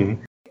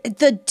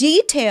 The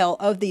detail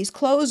of these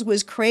clothes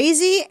was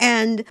crazy,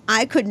 and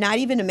I could not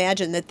even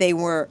imagine that they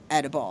were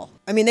edible.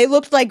 I mean, they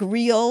looked like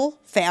real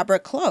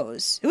fabric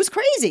clothes. It was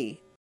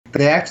crazy.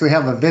 They actually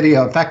have a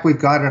video. In fact, we've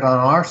got it on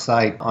our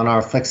site, on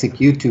our Flexique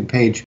YouTube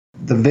page.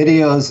 The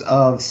videos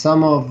of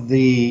some of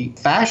the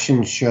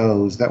fashion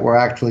shows that were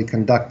actually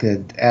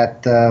conducted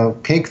at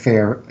Cake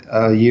Fair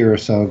a year or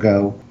so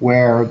ago,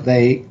 where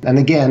and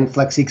again,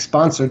 Flexique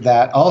sponsored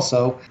that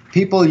also.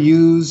 People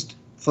used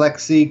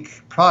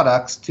Flexique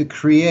products to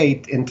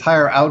create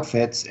entire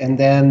outfits, and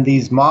then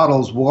these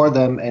models wore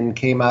them and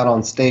came out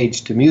on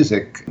stage to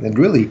music. And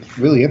really,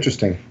 really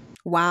interesting.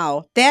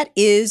 Wow, that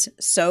is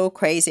so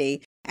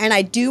crazy. And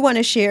I do want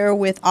to share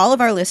with all of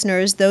our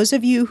listeners, those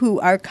of you who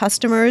are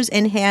customers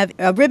and have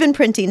a ribbon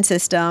printing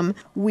system,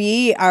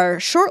 we are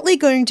shortly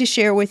going to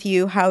share with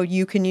you how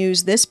you can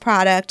use this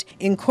product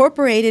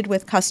incorporated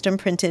with custom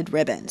printed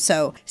ribbon.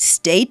 So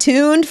stay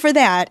tuned for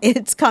that.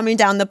 It's coming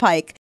down the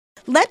pike.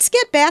 Let's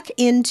get back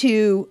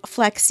into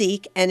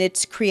Flexique and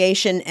its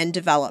creation and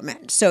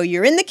development. So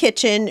you're in the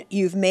kitchen,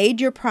 you've made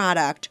your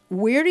product.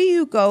 Where do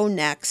you go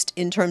next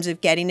in terms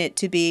of getting it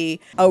to be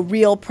a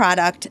real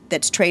product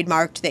that's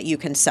trademarked that you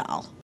can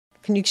sell?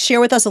 Can you share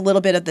with us a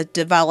little bit of the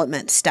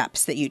development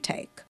steps that you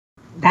take?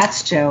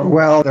 That's Joe.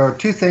 Well, there are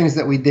two things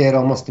that we did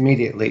almost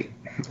immediately.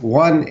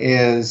 One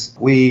is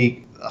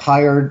we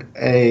hired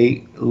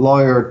a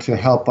lawyer to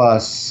help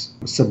us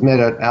submit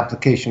an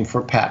application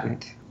for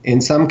patent. In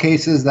some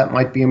cases, that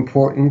might be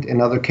important.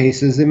 In other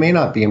cases, it may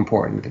not be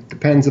important. It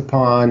depends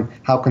upon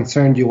how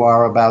concerned you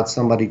are about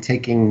somebody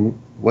taking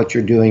what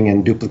you're doing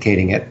and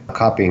duplicating it,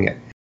 copying it.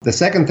 The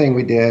second thing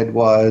we did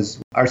was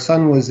our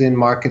son was in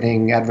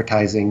marketing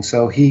advertising,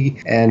 so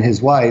he and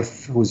his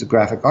wife, who's a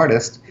graphic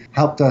artist,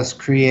 helped us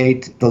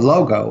create the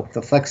logo,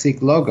 the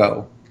Flexique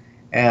logo.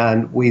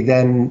 And we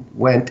then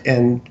went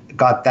and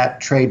got that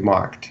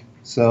trademarked.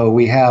 So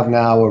we have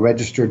now a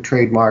registered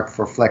trademark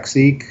for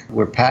Flexique.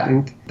 We're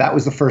patent. That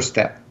was the first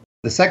step.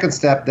 The second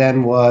step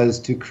then was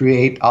to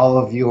create all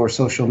of your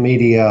social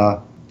media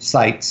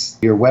sites,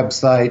 your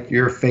website,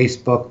 your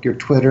Facebook, your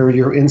Twitter,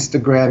 your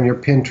Instagram, your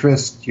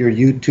Pinterest, your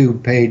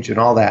YouTube page, and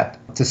all that,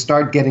 to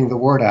start getting the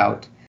word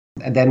out.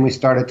 And then we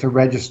started to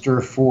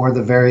register for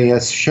the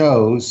various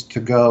shows to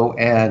go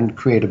and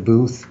create a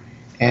booth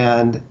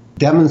and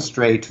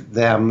demonstrate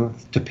them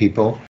to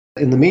people.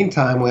 In the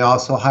meantime, we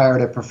also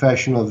hired a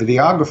professional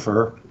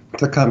videographer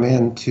to come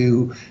in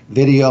to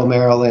video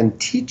Marilyn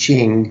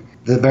teaching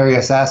the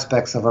various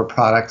aspects of our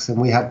products,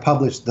 and we have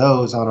published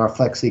those on our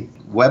Flexi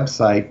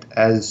website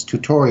as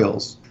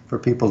tutorials for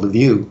people to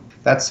view.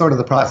 That's sort of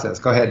the process.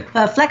 Go ahead.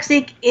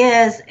 Flexique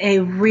is a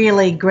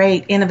really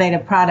great,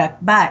 innovative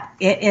product, but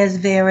it is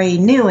very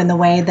new in the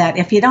way that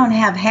if you don't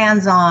have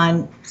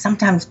hands-on,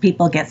 sometimes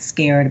people get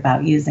scared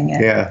about using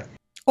it. Yeah.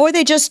 Or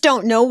they just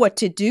don't know what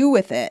to do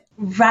with it.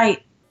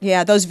 Right.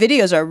 Yeah, those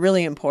videos are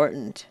really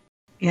important.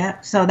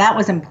 Yeah, so that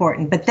was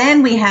important. But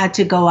then we had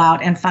to go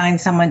out and find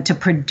someone to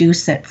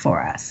produce it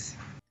for us.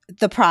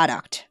 The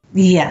product.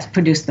 Yes,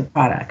 produce the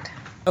product.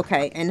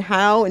 Okay, and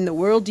how in the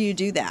world do you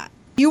do that?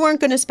 You weren't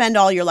going to spend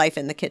all your life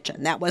in the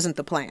kitchen. That wasn't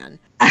the plan.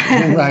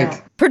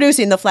 Right.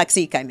 Producing the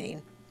Flexique, I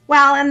mean.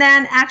 Well, and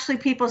then actually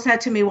people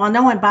said to me, well,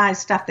 no one buys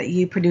stuff that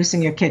you produce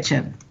in your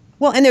kitchen.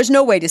 Well, and there's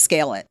no way to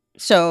scale it.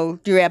 So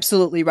you're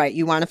absolutely right.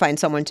 You want to find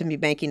someone to be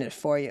making it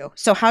for you.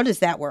 So how does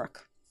that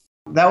work?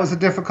 That was a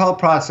difficult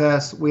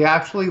process. We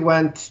actually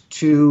went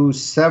to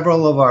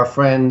several of our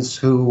friends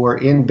who were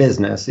in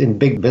business, in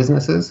big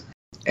businesses,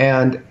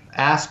 and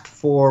asked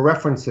for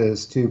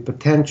references to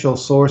potential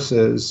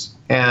sources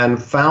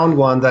and found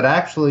one that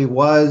actually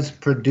was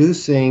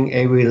producing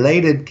a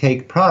related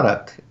cake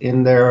product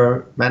in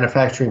their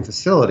manufacturing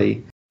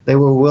facility. They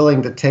were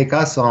willing to take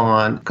us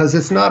on because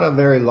it's not a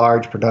very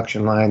large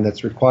production line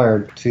that's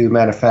required to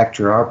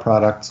manufacture our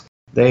products.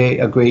 They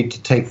agreed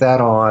to take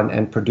that on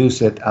and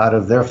produce it out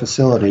of their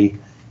facility,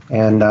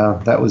 and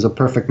that was a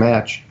perfect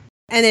match.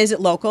 And is it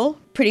local?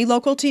 Pretty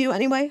local to you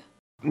anyway?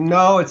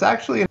 No, it's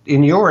actually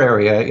in your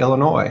area,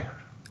 Illinois.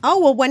 Oh,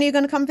 well, when are you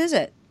going to come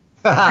visit?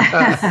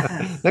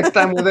 Next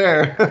time we're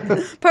there.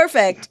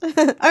 Perfect.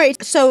 All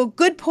right. So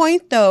good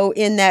point, though,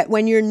 in that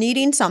when you're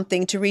needing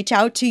something to reach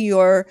out to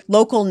your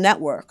local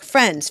network,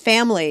 friends,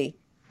 family,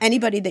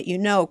 anybody that you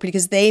know,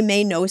 because they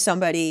may know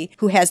somebody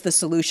who has the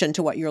solution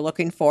to what you're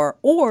looking for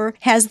or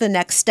has the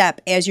next step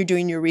as you're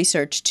doing your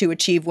research to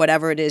achieve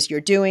whatever it is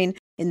you're doing.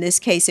 In this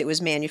case, it was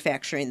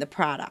manufacturing the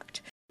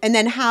product. And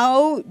then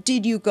how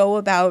did you go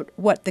about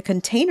what the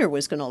container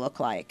was going to look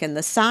like and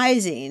the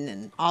sizing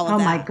and all of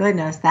that? Oh, my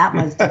goodness. That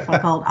was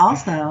difficult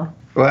also.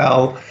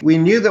 Well, we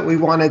knew that we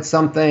wanted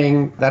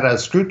something that had a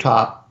screw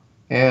top,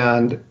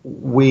 and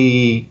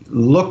we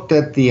looked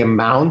at the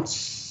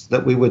amounts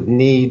that we would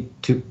need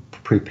to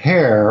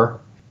prepare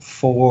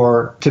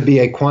to be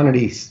a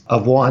quantity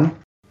of one.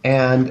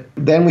 And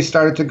then we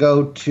started to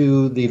go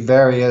to the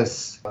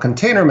various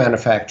container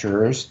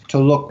manufacturers to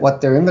look what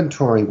their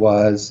inventory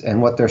was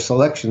and what their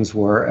selections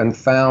were, and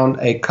found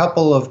a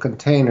couple of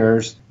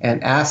containers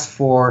and asked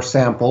for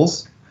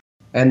samples.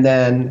 And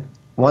then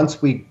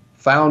once we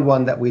found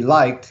one that we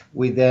liked,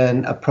 we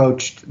then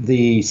approached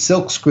the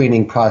silk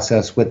screening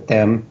process with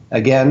them.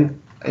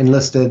 Again,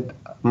 enlisted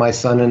my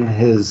son and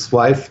his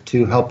wife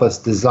to help us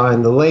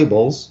design the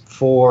labels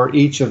for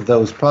each of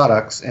those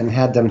products and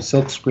had them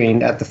silk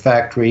screened at the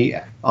factory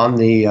on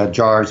the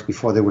jars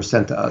before they were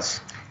sent to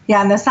us.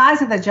 Yeah, and the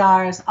size of the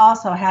jars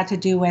also had to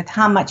do with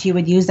how much you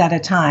would use at a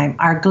time.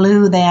 Our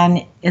glue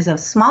then is a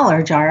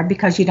smaller jar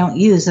because you don't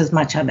use as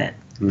much of it.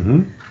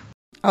 Mm-hmm.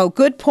 Oh,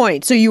 good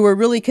point. So you were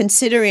really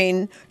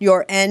considering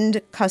your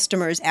end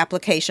customer's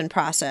application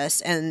process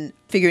and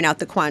figuring out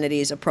the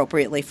quantities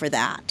appropriately for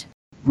that.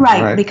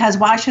 Right, because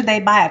why should they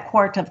buy a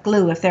quart of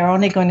glue if they're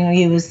only going to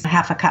use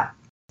half a cup?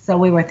 So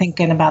we were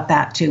thinking about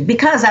that too.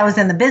 Because I was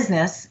in the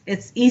business,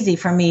 it's easy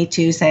for me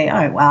to say, all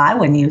right, well, I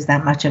wouldn't use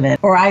that much of it,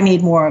 or I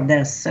need more of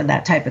this, or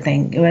that type of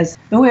thing. We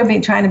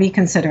were trying to be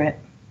considerate.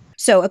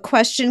 So a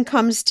question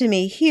comes to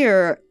me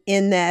here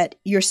in that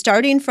you're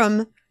starting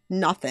from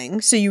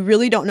nothing, so you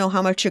really don't know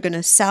how much you're going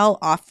to sell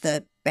off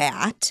the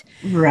bat.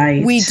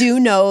 Right. We do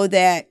know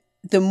that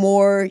the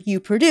more you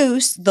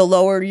produce, the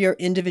lower your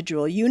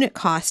individual unit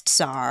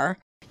costs are.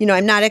 You know,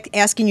 I'm not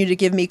asking you to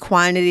give me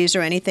quantities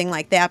or anything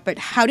like that, but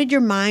how did your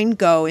mind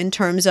go in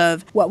terms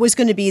of what was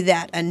going to be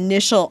that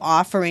initial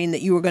offering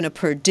that you were going to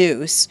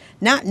produce,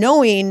 not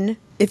knowing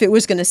if it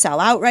was going to sell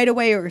out right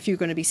away or if you're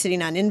going to be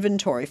sitting on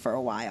inventory for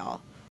a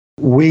while?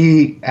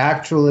 We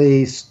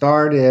actually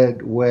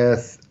started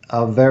with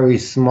a very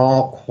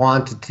small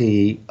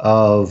quantity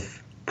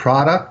of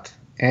product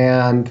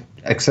and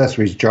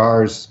accessories,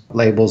 jars,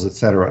 labels,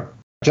 etc.,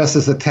 just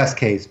as a test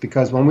case,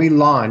 because when we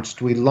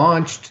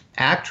launched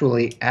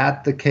actually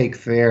at the Cake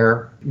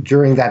Fair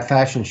during that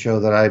fashion show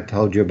that I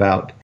told you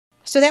about.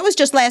 So that was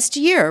just last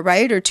year,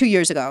 right? Or 2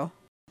 years ago?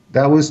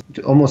 That was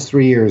almost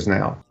 3 years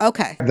now.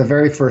 Okay. The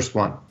very first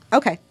one.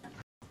 Okay.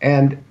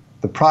 And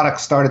the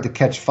product started to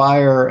catch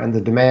fire and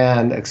the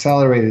demand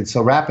accelerated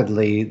so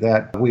rapidly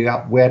that we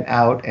went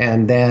out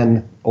and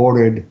then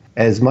ordered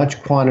as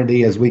much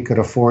quantity as we could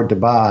afford to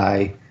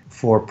buy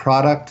for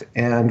product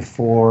and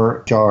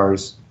for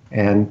jars,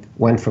 and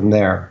went from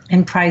there.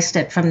 And priced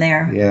it from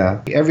there.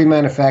 Yeah. Every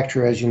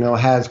manufacturer, as you know,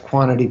 has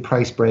quantity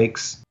price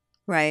breaks.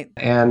 Right.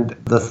 And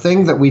the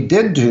thing that we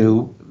did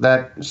do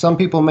that some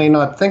people may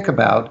not think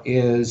about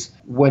is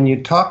when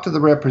you talk to the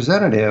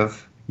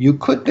representative, you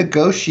could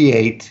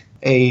negotiate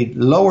a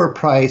lower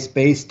price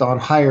based on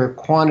higher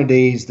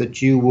quantities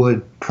that you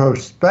would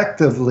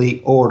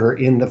prospectively order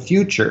in the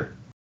future.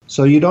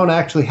 So you don't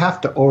actually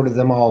have to order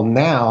them all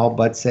now,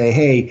 but say,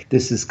 hey,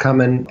 this is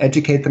coming,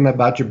 educate them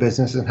about your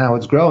business and how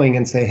it's growing,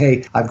 and say,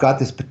 hey, I've got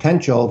this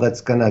potential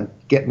that's going to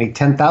get me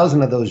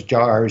 10,000 of those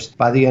jars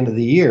by the end of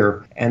the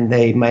year. And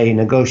they may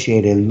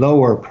negotiate a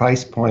lower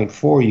price point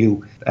for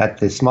you at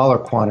the smaller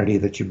quantity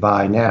that you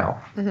buy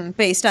now. Mm-hmm.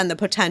 Based on the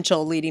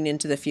potential leading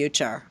into the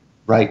future.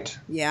 Right.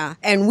 Yeah.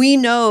 And we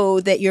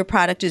know that your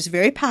product is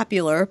very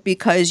popular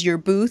because your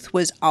booth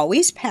was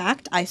always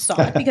packed. I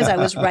saw it because I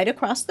was right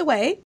across the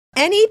way.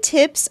 Any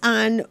tips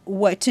on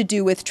what to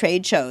do with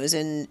trade shows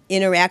and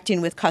interacting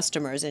with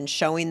customers and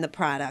showing the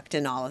product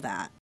and all of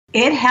that?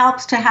 It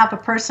helps to have a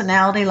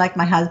personality like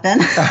my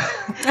husband.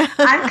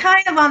 I'm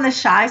kind of on the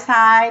shy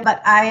side,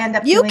 but I end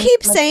up You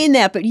keep saying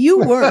that, but you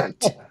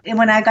weren't.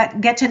 When I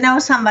get to know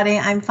somebody,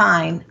 I'm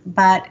fine.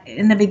 But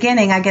in the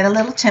beginning, I get a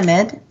little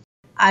timid.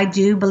 I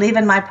do believe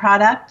in my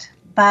product,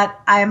 but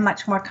I am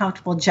much more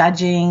comfortable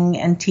judging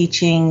and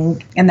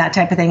teaching and that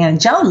type of thing.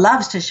 And Joe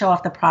loves to show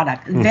off the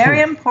product. It's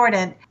very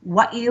important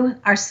what you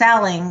are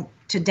selling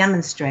to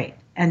demonstrate,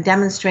 and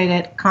demonstrate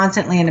it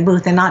constantly in a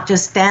booth and not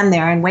just stand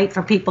there and wait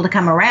for people to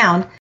come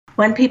around.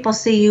 When people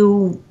see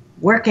you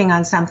working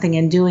on something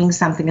and doing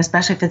something,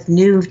 especially if it's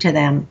new to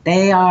them,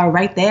 they are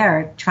right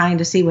there trying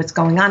to see what's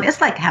going on.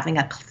 It's like having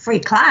a free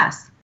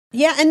class.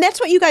 Yeah, and that's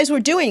what you guys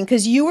were doing,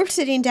 because you were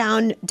sitting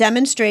down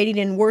demonstrating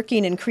and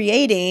working and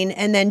creating,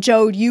 and then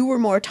Joe, you were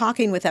more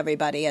talking with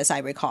everybody, as I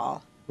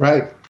recall.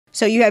 Right.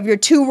 So you have your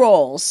two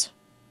roles.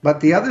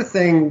 But the other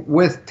thing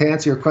to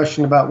answer your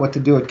question about what to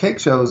do at cake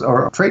shows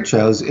or trade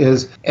shows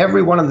is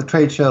every one of the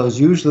trade shows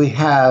usually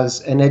has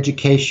an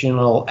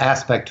educational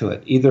aspect to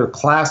it, either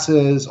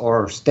classes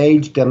or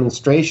stage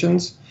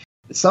demonstrations.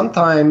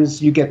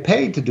 Sometimes you get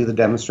paid to do the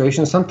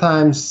demonstrations.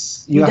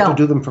 Sometimes you have to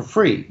do them for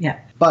free. Yeah.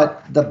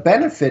 But the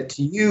benefit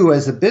to you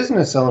as a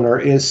business owner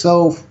is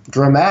so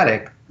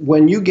dramatic.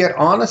 When you get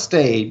on a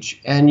stage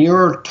and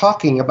you're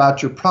talking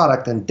about your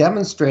product and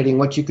demonstrating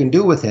what you can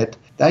do with it,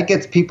 that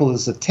gets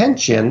people's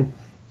attention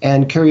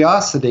and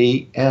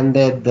curiosity, and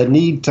the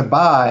need to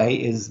buy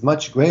is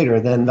much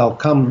greater. Than they'll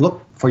come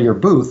look for your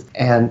booth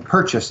and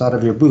purchase out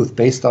of your booth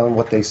based on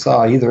what they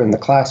saw either in the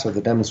class or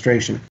the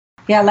demonstration.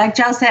 Yeah, like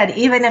Joe said,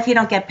 even if you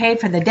don't get paid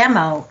for the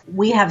demo,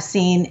 we have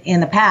seen in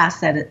the past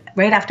that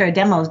right after a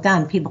demo is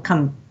done, people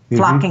come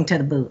flocking to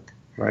the booth.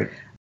 Right.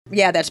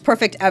 Yeah, that's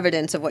perfect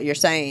evidence of what you're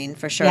saying,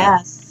 for sure.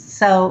 Yes.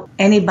 So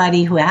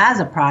anybody who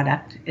has a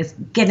product is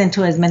get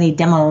into as many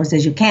demos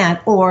as you can,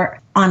 or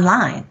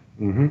online.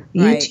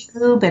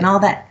 YouTube and all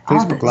that.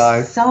 Facebook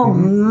Live. So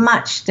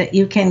much that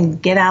you can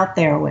get out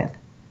there with.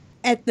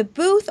 At the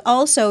booth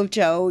also,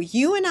 Joe,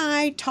 you and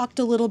I talked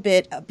a little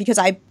bit because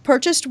I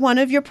purchased one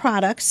of your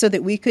products so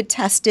that we could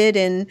test it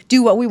and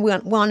do what we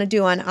want to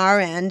do on our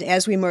end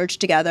as we merge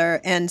together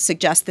and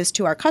suggest this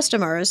to our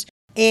customers.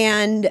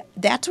 And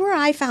that's where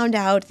I found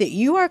out that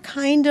you are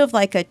kind of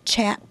like a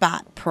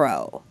chatbot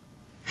pro.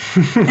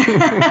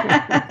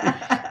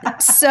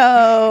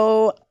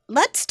 So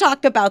let's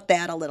talk about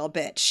that a little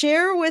bit.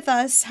 Share with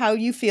us how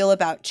you feel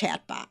about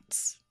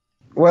chatbots.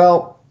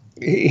 Well,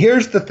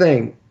 here's the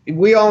thing.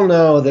 We all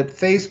know that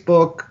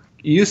Facebook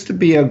used to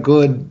be a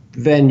good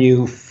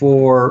venue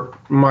for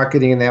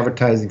marketing and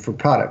advertising for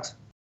products.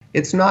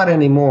 It's not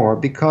anymore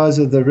because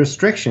of the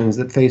restrictions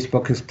that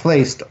Facebook has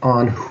placed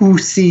on who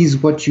sees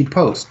what you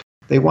post.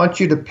 They want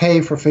you to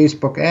pay for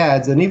Facebook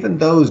ads, and even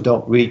those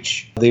don't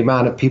reach the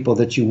amount of people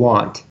that you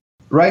want.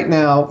 Right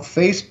now,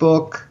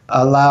 Facebook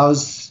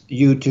allows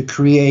you to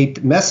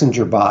create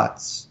messenger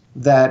bots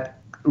that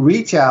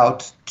reach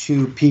out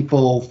to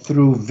people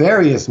through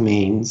various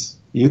means.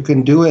 You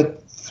can do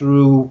it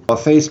through a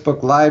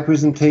Facebook Live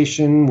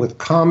presentation with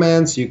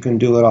comments. You can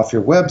do it off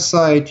your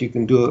website. You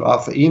can do it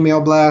off of email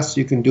blasts.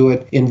 You can do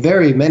it in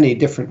very many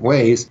different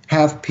ways.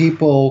 Have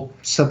people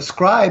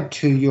subscribe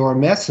to your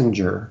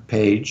messenger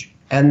page,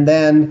 and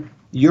then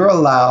you're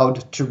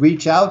allowed to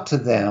reach out to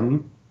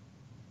them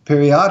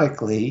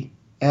periodically,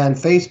 and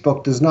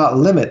Facebook does not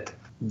limit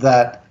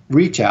that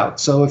reach out.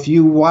 So if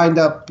you wind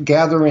up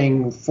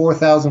gathering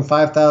 4,000,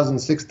 5,000,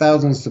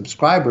 6,000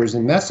 subscribers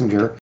in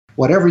Messenger,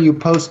 whatever you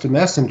post to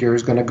Messenger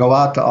is going to go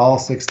out to all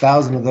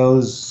 6,000 of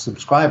those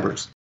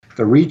subscribers.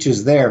 The reach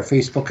is there.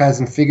 Facebook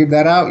hasn't figured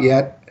that out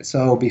yet.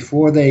 So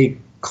before they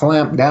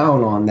clamp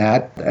down on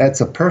that,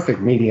 that's a perfect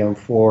medium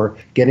for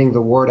getting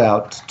the word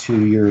out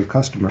to your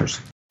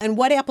customers. And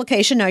what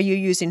application are you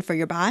using for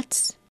your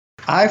bots?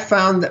 I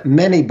found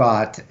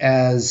ManyBot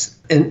as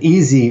an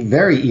easy,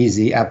 very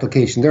easy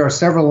application. There are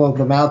several of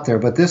them out there,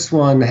 but this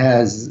one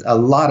has a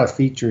lot of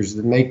features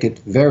that make it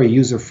very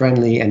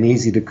user-friendly and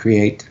easy to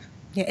create.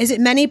 Yeah. Is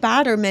it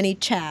ManyBot or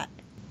ManyChat?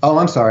 Oh,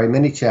 I'm sorry,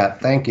 ManyChat.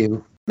 Thank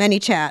you.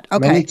 ManyChat.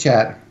 Okay.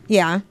 ManyChat.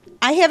 Yeah.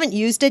 I haven't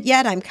used it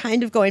yet. I'm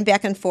kind of going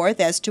back and forth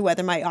as to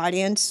whether my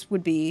audience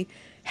would be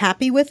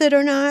happy with it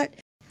or not.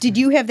 Did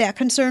you have that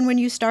concern when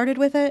you started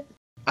with it?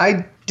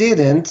 I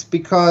didn't,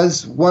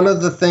 because one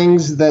of the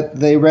things that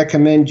they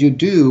recommend you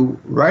do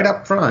right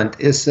up front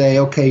is say,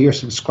 okay, you're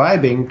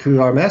subscribing to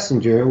our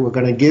messenger. We're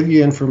going to give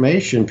you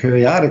information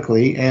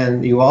periodically,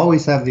 and you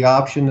always have the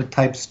option to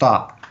type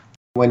stop.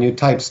 When you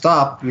type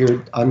stop, you're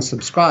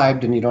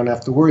unsubscribed and you don't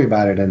have to worry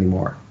about it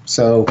anymore.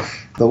 So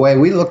the way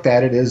we looked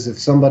at it is if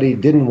somebody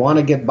didn't want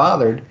to get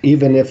bothered,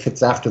 even if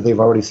it's after they've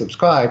already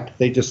subscribed,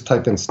 they just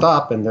type in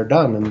stop and they're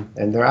done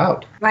and they're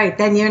out. Right.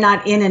 Then you're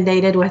not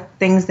inundated with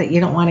things that you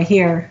don't want to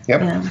hear.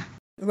 Yep. Yeah.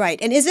 Right.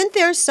 And isn't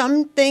there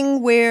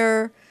something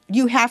where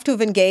you have to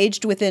have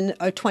engaged within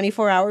a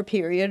 24-hour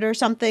period or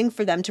something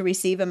for them to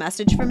receive a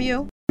message from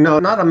you? No,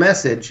 not a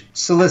message.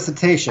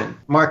 Solicitation,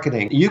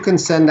 marketing. You can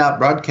send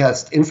out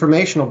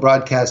informational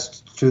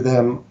broadcasts to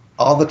them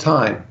all the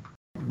time.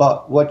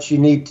 But what you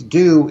need to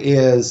do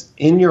is,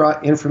 in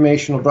your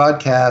informational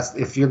broadcast,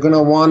 if you're going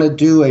to want to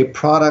do a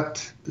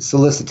product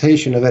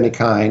solicitation of any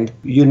kind,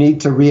 you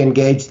need to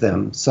re-engage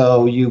them.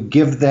 So you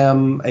give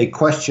them a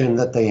question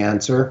that they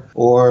answer,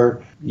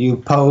 or you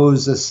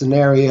pose a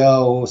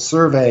scenario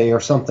survey or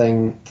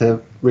something to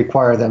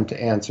require them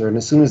to answer. And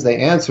as soon as they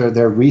answer,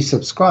 they're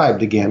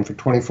resubscribed again for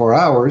 24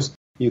 hours.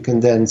 You can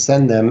then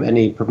send them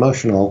any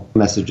promotional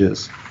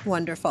messages.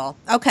 Wonderful.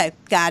 Okay,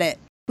 got it.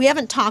 We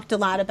haven't talked a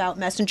lot about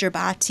messenger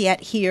bots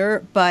yet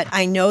here, but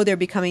I know they're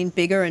becoming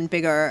bigger and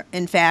bigger.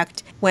 In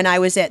fact, when I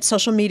was at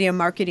Social Media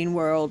Marketing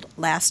World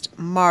last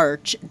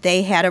March,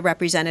 they had a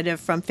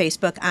representative from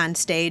Facebook on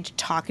stage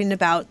talking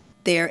about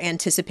their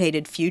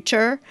anticipated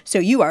future. So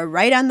you are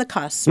right on the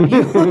cusp.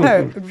 You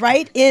are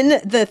right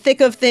in the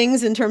thick of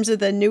things in terms of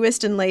the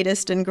newest and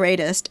latest and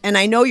greatest. And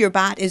I know your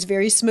bot is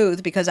very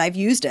smooth because I've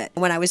used it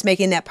when I was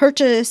making that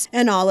purchase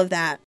and all of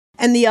that.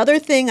 And the other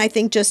thing, I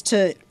think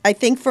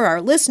for our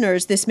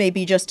listeners, this may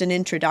be just an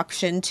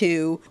introduction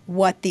to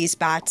what these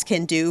bots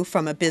can do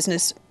from a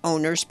business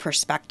owner's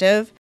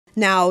perspective.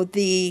 Now,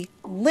 the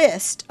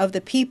list of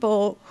the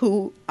people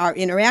who are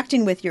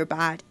interacting with your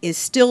bot is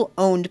still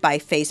owned by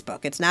Facebook.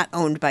 It's not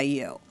owned by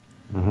you.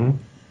 Mm-hmm.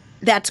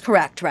 That's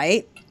correct,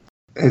 right?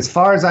 As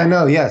far as I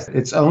know, yes,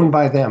 it's owned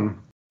by them.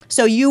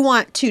 So you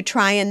want to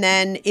try and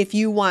then, if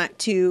you want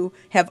to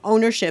have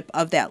ownership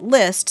of that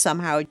list,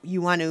 somehow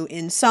you want to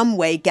in some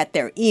way get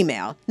their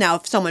email. Now,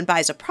 if someone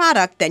buys a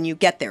product, then you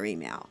get their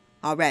email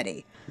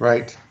already.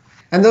 Right.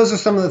 And those are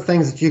some of the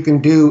things that you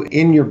can do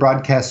in your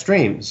broadcast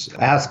streams.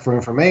 Ask for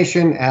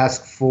information,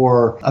 ask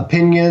for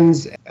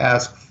opinions,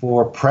 ask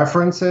for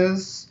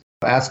preferences,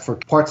 ask for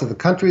parts of the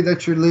country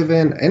that you live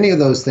in. Any of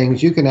those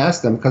things you can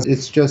ask them because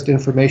it's just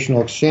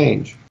informational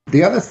exchange.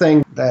 The other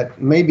thing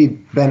that may be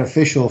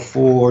beneficial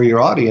for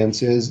your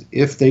audience is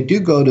if they do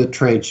go to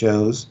trade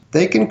shows,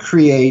 they can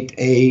create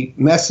a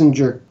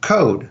messenger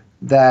code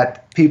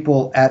that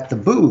people at the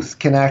booth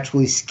can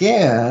actually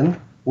scan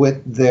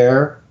with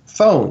their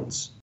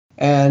phones.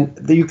 And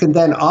you can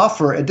then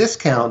offer a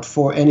discount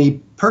for any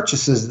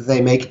purchases that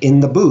they make in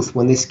the booth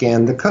when they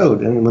scan the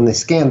code. And when they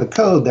scan the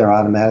code, they're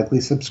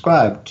automatically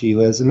subscribed to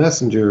you as a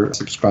messenger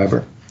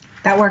subscriber.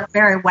 That worked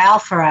very well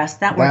for us.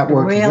 That worked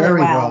really very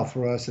well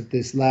for us at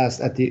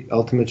the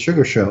Ultimate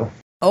Sugar Show.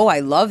 Oh, I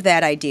love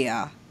that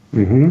idea.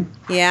 Mm-hmm.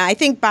 Yeah, I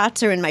think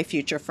bots are in my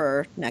future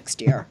for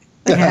next year.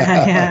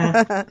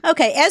 Yeah.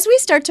 Okay, as we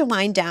start to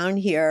wind down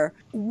here,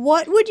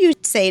 what would you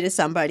say to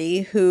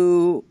somebody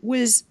who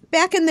was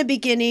back in the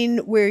beginning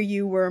where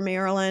you were,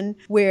 Marilyn,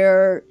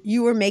 where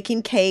you were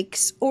making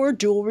cakes or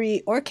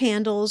jewelry or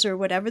candles or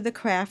whatever the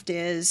craft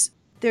is?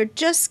 They're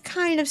just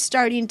kind of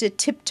starting to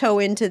tiptoe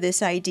into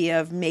this idea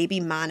of maybe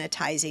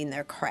monetizing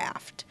their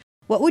craft.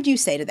 What would you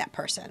say to that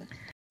person?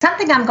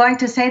 Something I'm going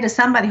to say to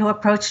somebody who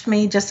approached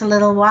me just a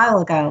little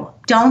while ago.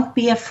 Don't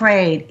be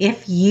afraid.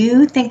 If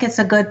you think it's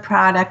a good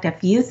product,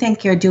 if you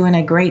think you're doing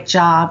a great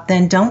job,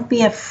 then don't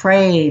be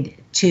afraid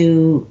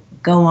to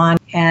go on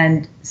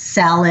and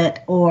sell it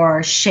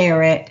or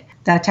share it,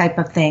 that type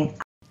of thing.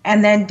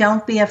 And then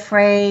don't be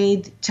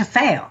afraid to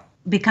fail,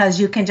 because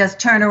you can just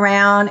turn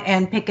around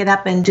and pick it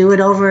up and do it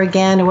over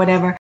again or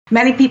whatever.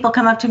 Many people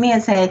come up to me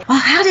and say, well,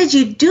 how did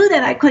you do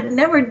that? I could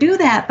never do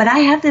that, but I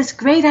have this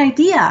great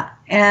idea.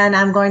 And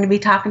I'm going to be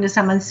talking to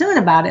someone soon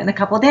about it in a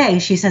couple of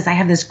days. She says, I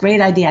have this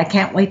great idea. I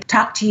can't wait to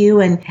talk to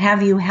you and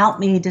have you help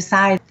me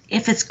decide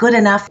if it's good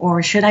enough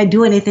or should I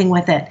do anything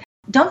with it.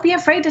 Don't be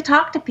afraid to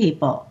talk to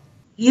people.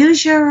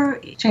 Use your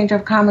Chamber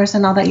of Commerce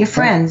and all that, your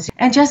friends,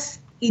 and just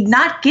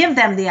not give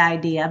them the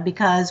idea,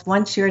 because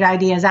once your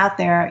idea is out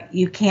there,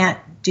 you can't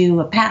do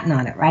a patent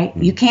on it, right?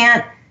 You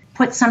can't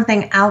put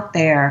something out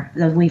there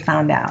that we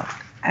found out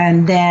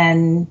and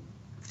then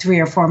 3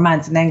 or 4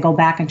 months and then go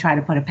back and try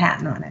to put a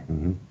patent on it.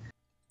 Mm-hmm.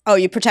 Oh,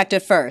 you protect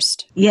it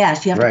first.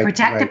 Yes, you have to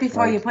protect it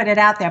before you put it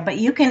out there. But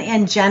you can,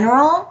 in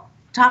general,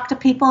 talk to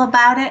people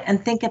about it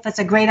and think if it's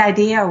a great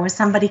idea or what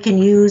somebody can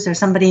use or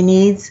somebody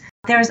needs.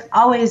 There's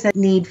always a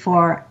need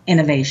for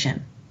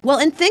innovation. Well,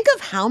 and think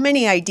of how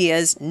many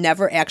ideas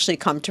never actually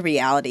come to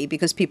reality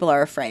because people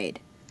are afraid.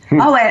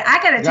 Oh, wait,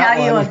 I got to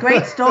tell you a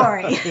great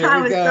story.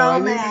 I was so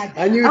mad.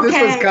 I knew this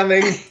was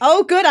coming.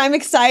 Oh, good. I'm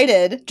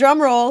excited.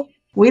 Drum roll.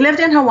 We lived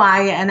in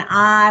Hawaii, and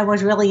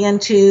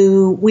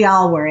we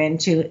all were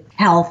into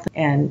health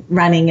and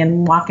running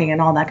and walking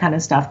and all that kind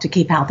of stuff to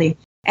keep healthy.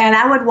 And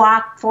I would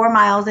walk 4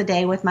 miles a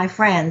day with my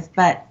friends.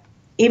 But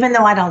even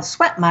though I don't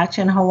sweat much,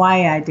 in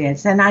Hawaii I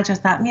did. And I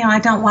just thought, I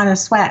don't want to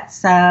sweat.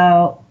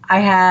 So I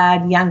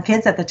had young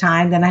kids at the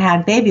time, then I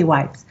had baby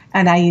wipes.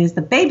 And I used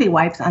the baby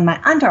wipes on my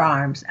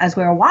underarms as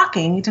we were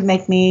walking to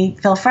make me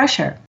feel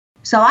fresher.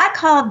 So I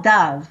called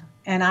Dove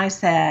and I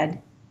said,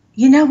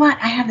 you know what?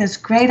 I have this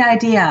great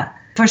idea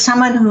for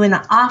someone who in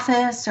the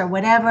office or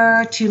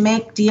whatever to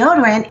make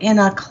deodorant in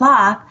a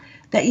cloth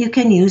that you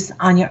can use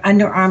on your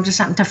underarms or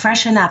something to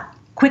freshen up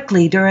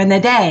quickly during the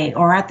day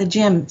or at the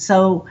gym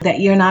so that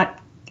you're not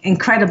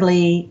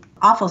incredibly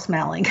awful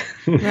smelling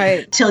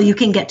right till you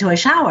can get to a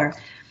shower.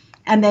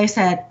 And they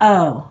said,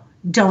 oh,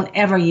 don't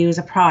ever use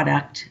a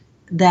product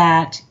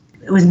that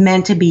was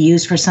meant to be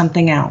used for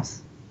something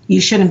else. You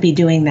shouldn't be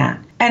doing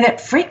that. And it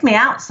freaked me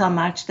out so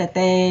much that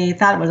they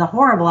thought it was a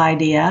horrible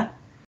idea.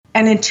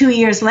 And then 2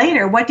 years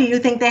later, what do you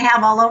think they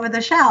have all over the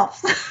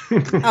shelves?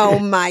 Oh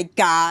my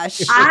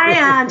gosh.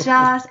 And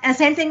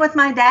same thing with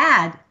my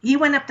dad. He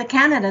went up to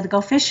Canada to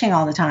go fishing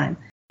all the time.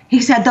 He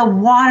said, the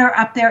water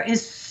up there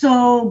is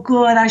so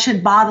good, I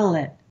should bottle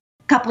it.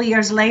 A couple of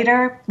years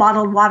later,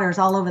 bottled water's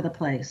all over the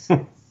place.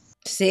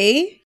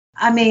 See?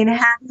 I mean,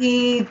 had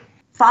he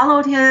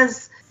followed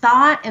his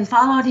thought and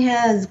followed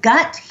his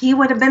gut, he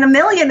would have been a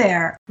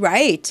millionaire.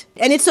 Right.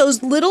 And it's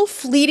those little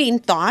fleeting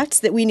thoughts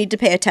that we need to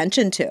pay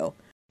attention to.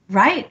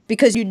 Right.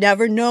 Because you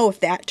never know if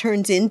that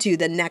turns into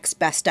the next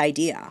best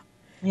idea.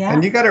 Yeah.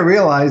 And you got to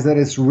realize that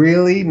it's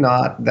really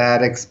not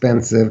that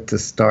expensive to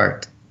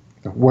start.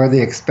 Where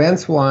the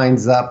expense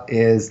winds up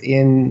is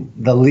in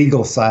the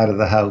legal side of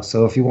the house.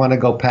 So if you want to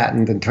go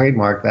patent and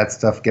trademark, that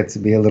stuff gets to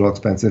be a little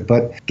expensive.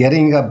 But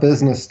getting a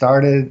business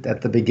started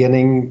at the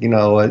beginning, in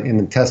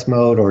the test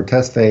mode or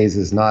test phase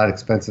is not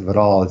expensive at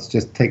all. It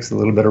just takes a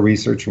little bit of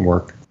research and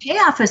work.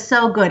 Payoff is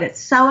so good.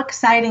 It's so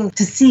exciting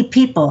to see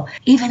people,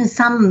 even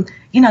some,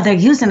 they're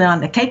using it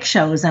on the cake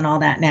shows and all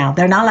that now.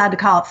 They're not allowed to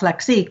call it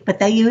Flexique, but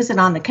they use it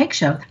on the cake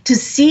show. To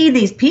see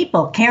these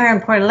people,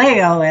 Karen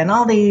Porleo and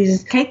all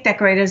these cake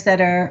decorators that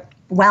are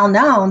well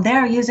known,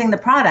 they're using the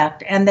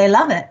product and they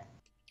love it.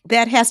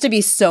 That has to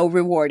be so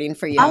rewarding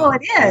for you. Oh,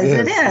 it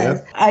is.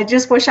 Yep. I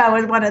just wish I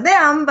was one of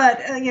them,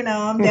 but,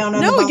 I'm down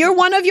on No, you're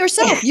one of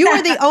yourself. You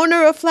are the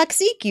owner of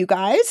Flexique, you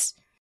guys.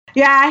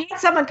 Yeah, I had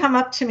someone come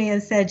up to me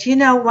and said, you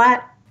know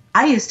what?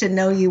 I used to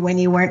know you when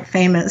you weren't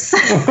famous.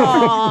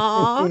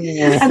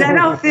 Aww. And I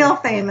don't feel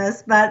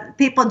famous, but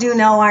people do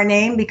know our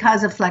name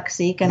because of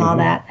Flexique and all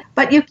that.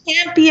 But you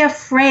can't be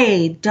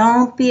afraid.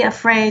 Don't be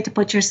afraid to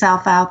put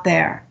yourself out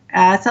there.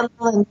 It's a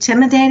little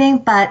intimidating,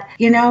 but,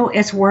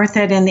 it's worth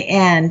it in the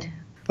end.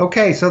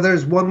 Okay, so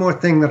there's one more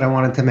thing that I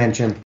wanted to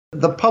mention.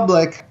 The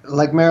public,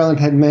 like Marilyn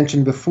had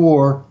mentioned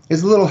before,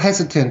 is a little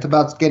hesitant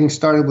about getting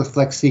started with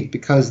Flexique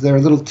because they're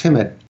a little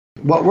timid.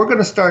 What we're going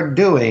to start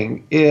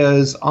doing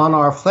is on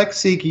our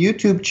Flexique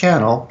YouTube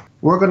channel,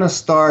 we're going to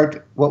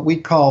start what we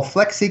call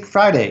Flexique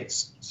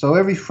Fridays. So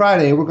every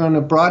Friday, we're going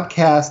to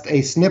broadcast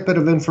a snippet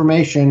of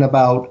information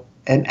about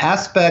an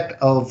aspect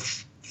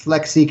of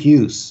Flexique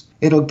use.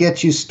 It'll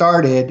get you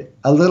started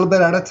a little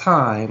bit at a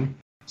time.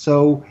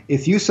 So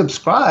if you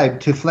subscribe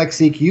to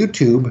Flexique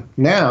YouTube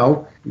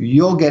now,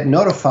 you'll get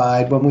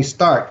notified when we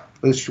start,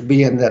 which will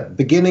be in the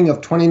beginning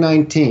of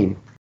 2019.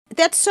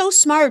 That's so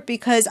smart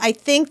because I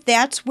think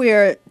that's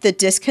where the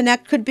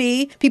disconnect could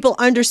be. People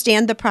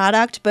understand the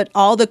product, but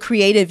all the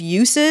creative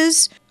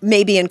uses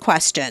may be in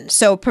question.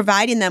 So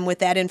providing them with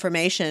that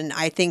information,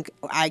 I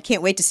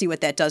can't wait to see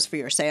what that does for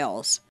your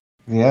sales.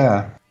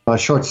 Yeah. A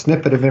short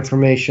snippet of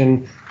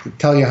information to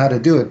tell you how to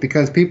do it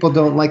because people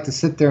don't like to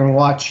sit there and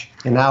watch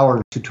an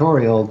hour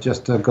tutorial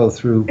just to go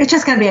through. It's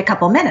just going to be a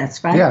couple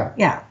minutes, right?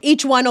 Yeah.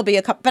 Each one will be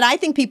a couple, but I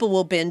think people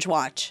will binge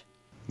watch.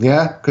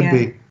 Yeah, could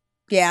be.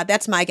 Yeah,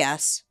 that's my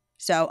guess.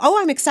 So,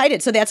 I'm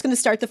excited. So that's going to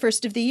start the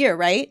first of the year,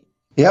 right?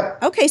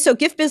 Yep. Okay, so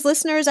Gift Biz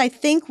listeners, I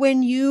think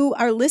when you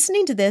are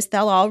listening to this,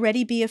 there'll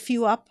already be a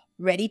few up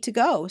ready to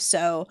go.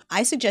 So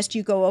I suggest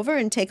you go over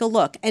and take a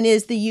look. And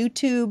is the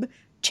YouTube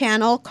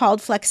channel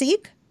called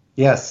Flexique?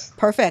 Yes.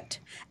 Perfect.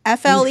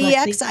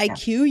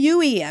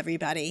 Flexique,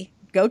 everybody.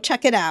 Go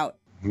check it out.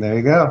 There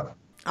you go.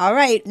 All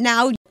right.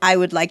 Now I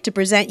would like to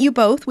present you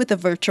both with a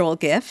virtual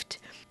gift.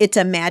 It's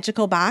a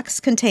magical box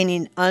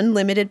containing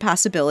unlimited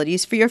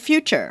possibilities for your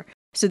future.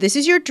 So this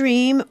is your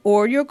dream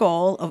or your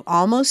goal of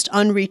almost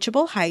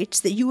unreachable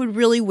heights that you would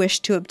really wish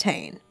to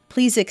obtain.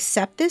 Please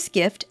accept this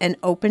gift and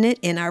open it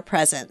in our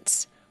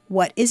presence.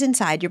 What is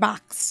inside your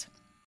box?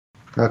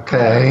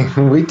 Okay,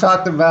 we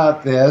talked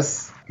about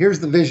this. Here's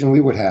the vision we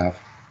would have.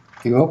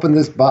 You open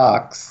this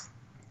box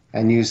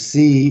and you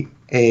see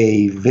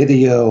a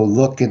video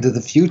look into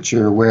the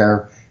future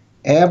where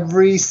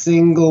every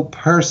single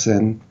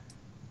person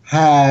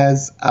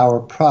has our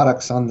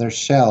products on their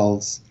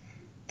shelves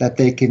that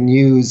they can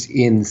use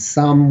in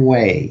some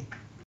way.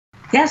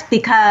 Yes,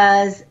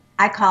 because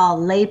I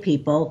call lay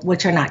people,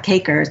 which are not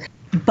cakers,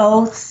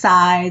 both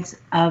sides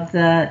of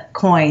the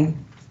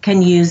coin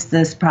can use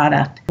this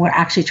product. We're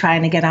actually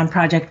trying to get on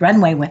Project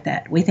Runway with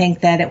it. We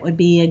think that it would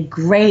be a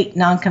great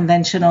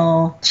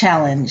non-conventional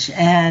challenge,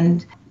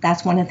 and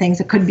that's one of the things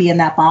that could be in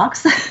that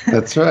box.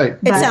 That's right.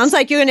 It sounds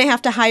like you're going to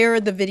have to hire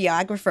the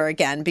videographer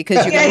again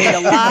because you're going to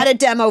need a lot of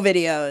demo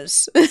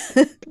videos.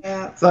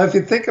 So if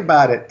you think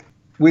about it,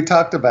 we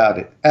talked about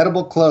it.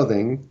 Edible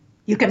clothing.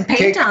 You can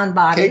paint on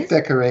bodies. Cake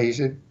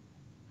decoration.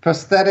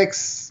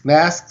 Prosthetics,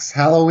 masks,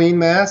 Halloween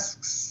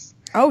masks.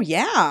 Oh,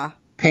 yeah.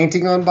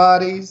 Painting on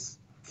bodies.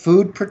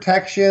 Food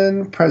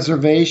protection,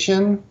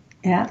 preservation.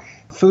 Yeah.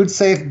 Food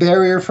safe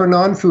barrier for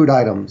non-food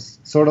items.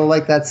 Sort of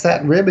like that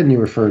satin ribbon you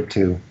referred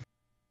to.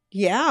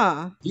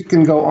 Yeah. You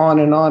can go on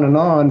and on and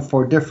on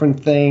for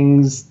different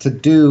things to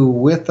do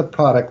with the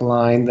product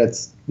line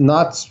that's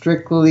not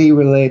strictly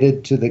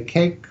related to the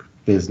cake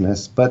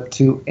business, but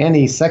to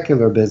any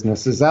secular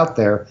businesses out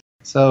there.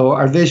 So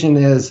our vision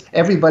is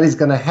everybody's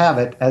going to have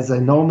it as a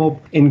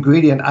normal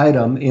ingredient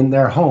item in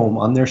their home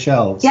on their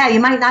shelves. Yeah, you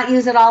might not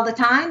use it all the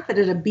time, but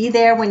it'll be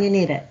there when you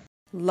need it.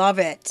 Love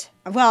it.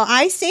 Well,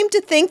 I seem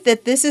to think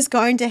that this is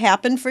going to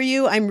happen for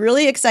you. I'm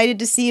really excited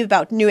to see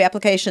about new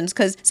applications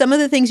because some of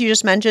the things you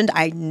just mentioned,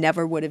 I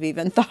never would have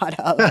even thought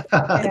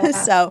of.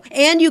 So,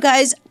 and you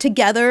guys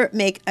together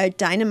make a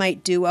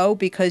dynamite duo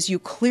because you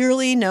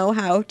clearly know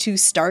how to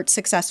start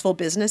successful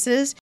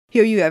businesses.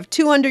 Here you have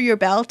 2 under your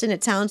belt, and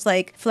it sounds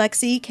like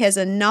Flexique has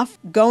enough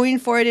going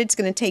for it. It's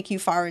going to take you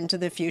far into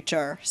the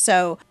future.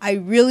 So I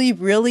really,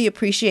 really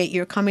appreciate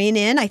your coming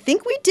in. I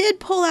think we did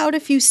pull out a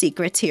few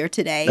secrets here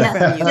today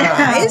from you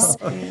guys.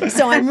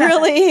 So I'm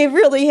really,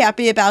 really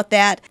happy about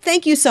that.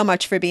 Thank you so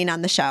much for being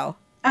on the show.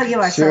 Oh, you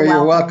are Sure, so welcome.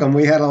 you're welcome.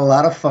 We had a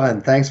lot of fun.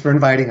 Thanks for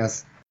inviting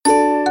us.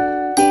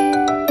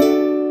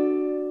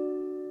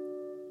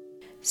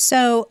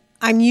 So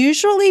I'm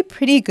usually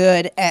pretty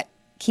good at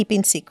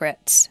keeping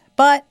secrets,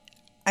 but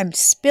I'm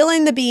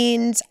spilling the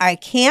beans. I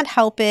can't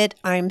help it.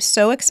 I'm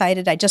so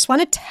excited. I just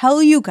want to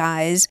tell you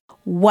guys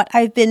what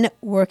I've been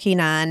working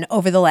on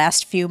over the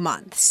last few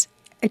months.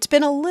 It's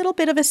been a little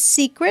bit of a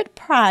secret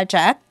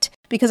project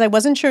because I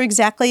wasn't sure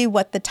exactly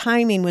what the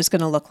timing was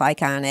going to look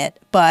like on it,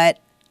 but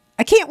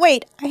I can't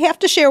wait. I have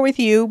to share with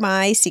you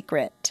my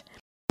secret.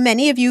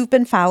 Many of you who've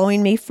been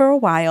following me for a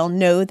while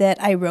know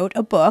that I wrote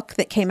a book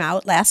that came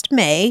out last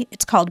May.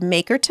 It's called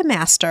Maker to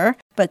Master,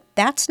 but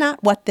that's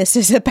not what this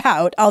is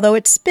about, although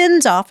it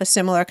spins off a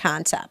similar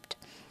concept.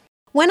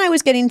 When I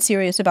was getting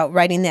serious about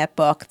writing that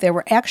book, there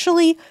were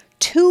actually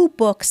 2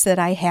 books that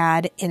I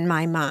had in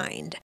my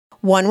mind.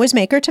 One was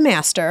Maker to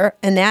Master,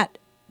 and that,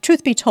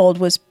 truth be told,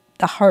 was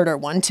the harder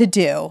one to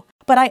do.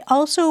 But I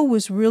also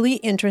was really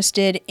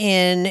interested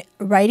in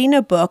writing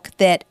a book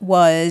that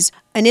was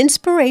an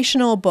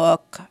inspirational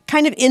book,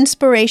 kind of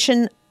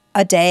inspiration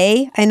a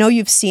day. I know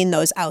you've seen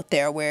those out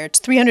there where it's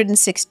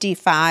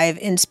 365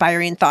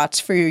 inspiring thoughts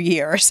for your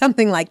year or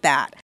something like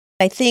that.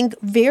 I think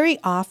very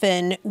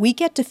often we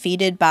get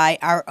defeated by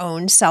our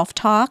own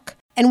self-talk,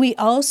 and we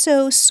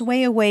also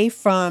sway away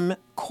from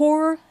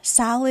core,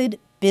 solid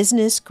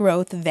business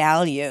growth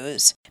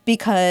values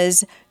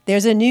because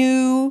there's a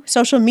new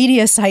social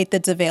media site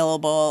that's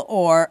available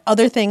or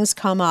other things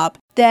come up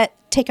that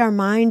take our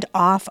mind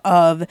off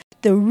of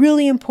the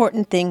really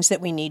important things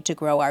that we need to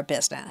grow our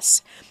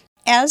business.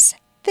 As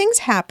things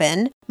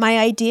happen, my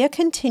idea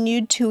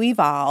continued to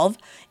evolve,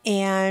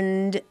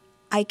 and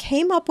I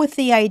came up with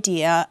the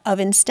idea of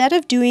instead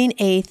of doing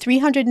a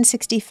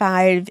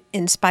 365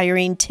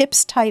 inspiring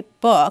tips type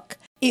book,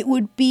 it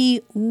would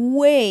be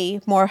way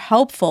more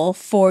helpful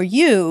for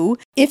you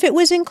if it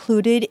was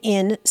included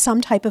in some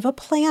type of a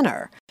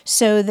planner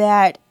so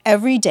that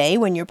every day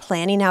when you're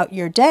planning out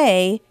your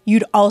day,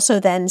 you'd also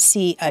then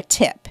see a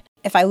tip.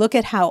 If I look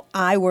at how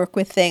I work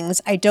with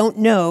things, I don't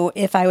know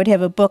if I would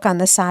have a book on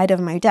the side of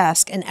my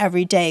desk and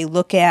every day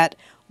look at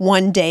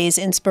one day's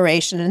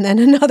inspiration and then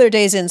another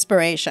day's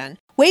inspiration.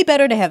 Way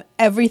better to have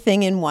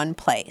everything in one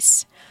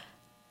place.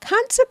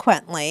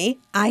 Consequently,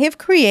 I have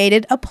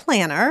created a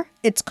planner.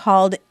 It's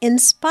called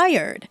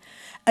Inspired,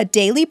 a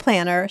daily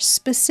planner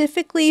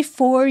specifically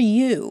for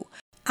you,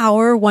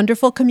 our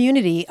wonderful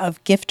community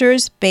of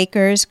gifters,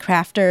 bakers,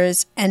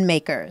 crafters, and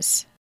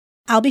makers.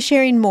 I'll be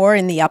sharing more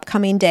in the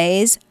upcoming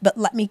days, but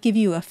let me give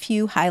you a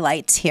few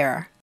highlights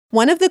here.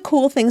 One of the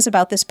cool things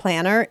about this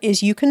planner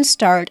is you can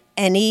start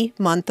any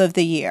month of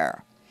the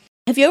year.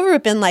 Have you ever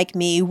been like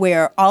me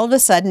where all of a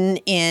sudden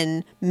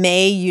in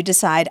May you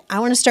decide, I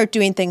want to start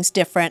doing things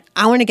different,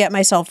 I want to get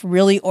myself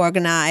really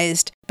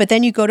organized, but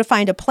then you go to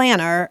find a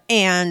planner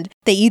and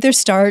they either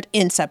start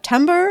in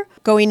September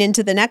going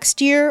into the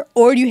next year,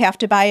 or you have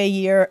to buy a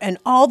year and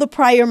all the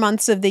prior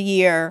months of the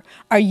year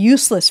are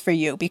useless for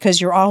you because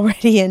you're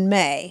already in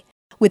May.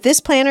 With this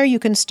planner, you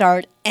can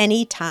start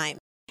anytime.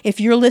 If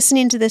you're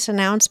listening to this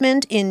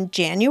announcement in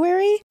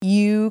January,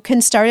 you can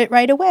start it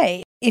right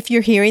away. If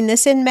you're hearing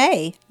this in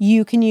May,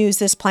 you can use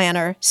this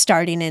planner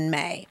starting in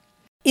May.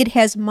 It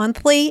has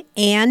monthly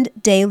and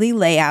daily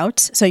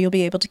layouts, so you'll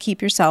be able to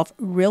keep yourself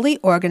really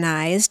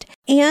organized,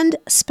 and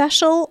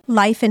special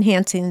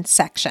life-enhancing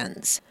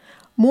sections.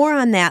 More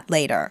on that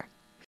later.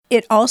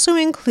 It also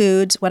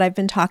includes what I've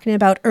been talking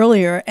about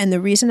earlier, and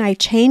the reason I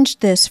changed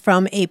this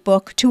from a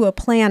book to a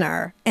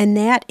planner, and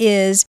that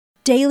is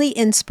daily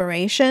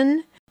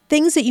inspiration,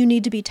 things that you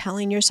need to be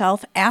telling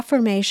yourself,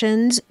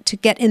 affirmations to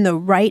get in the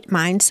right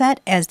mindset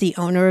as the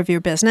owner of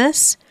your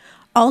business.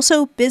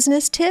 Also,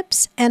 business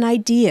tips and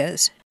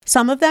ideas.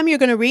 Some of them you're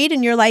going to read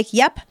and you're like,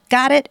 yep,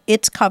 got it,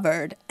 it's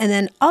covered. And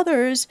then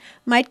others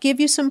might give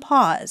you some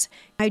pause,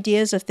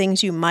 ideas of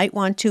things you might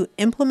want to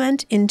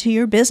implement into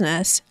your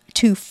business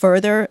to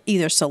further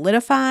either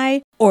solidify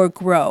or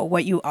grow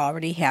what you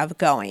already have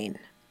going.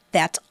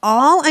 That's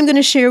all I'm going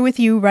to share with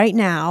you right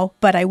now,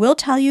 but I will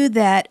tell you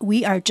that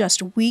we are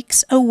just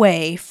weeks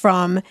away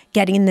from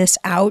getting this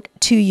out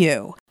to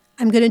you.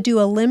 I'm going to do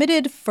a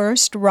limited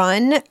first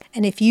run,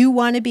 and if you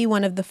want to be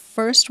one of the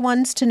first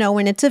ones to know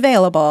when it's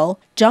available,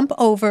 jump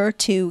over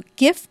to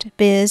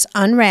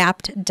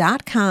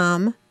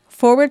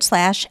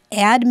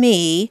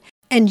giftbizunwrapped.com/add-me,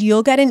 and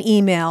you'll get an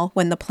email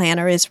when the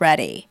planner is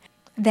ready.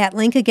 That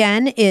link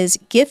again is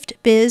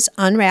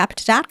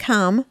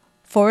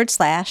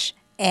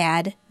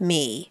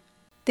giftbizunwrapped.com/add-me.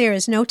 There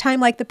is no time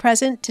like the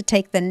present to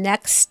take the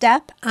next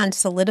step on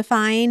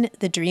solidifying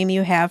the dream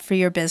you have for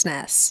your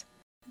business.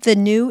 The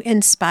new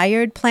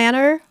Inspired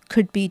Planner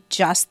could be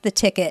just the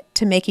ticket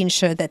to making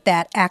sure that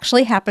that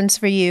actually happens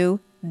for you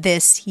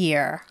this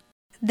year.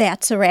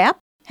 That's a wrap.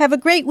 Have a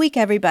great week,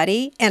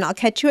 everybody, and I'll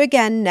catch you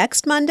again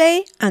next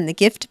Monday on the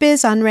Gift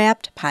Biz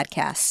Unwrapped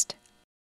podcast.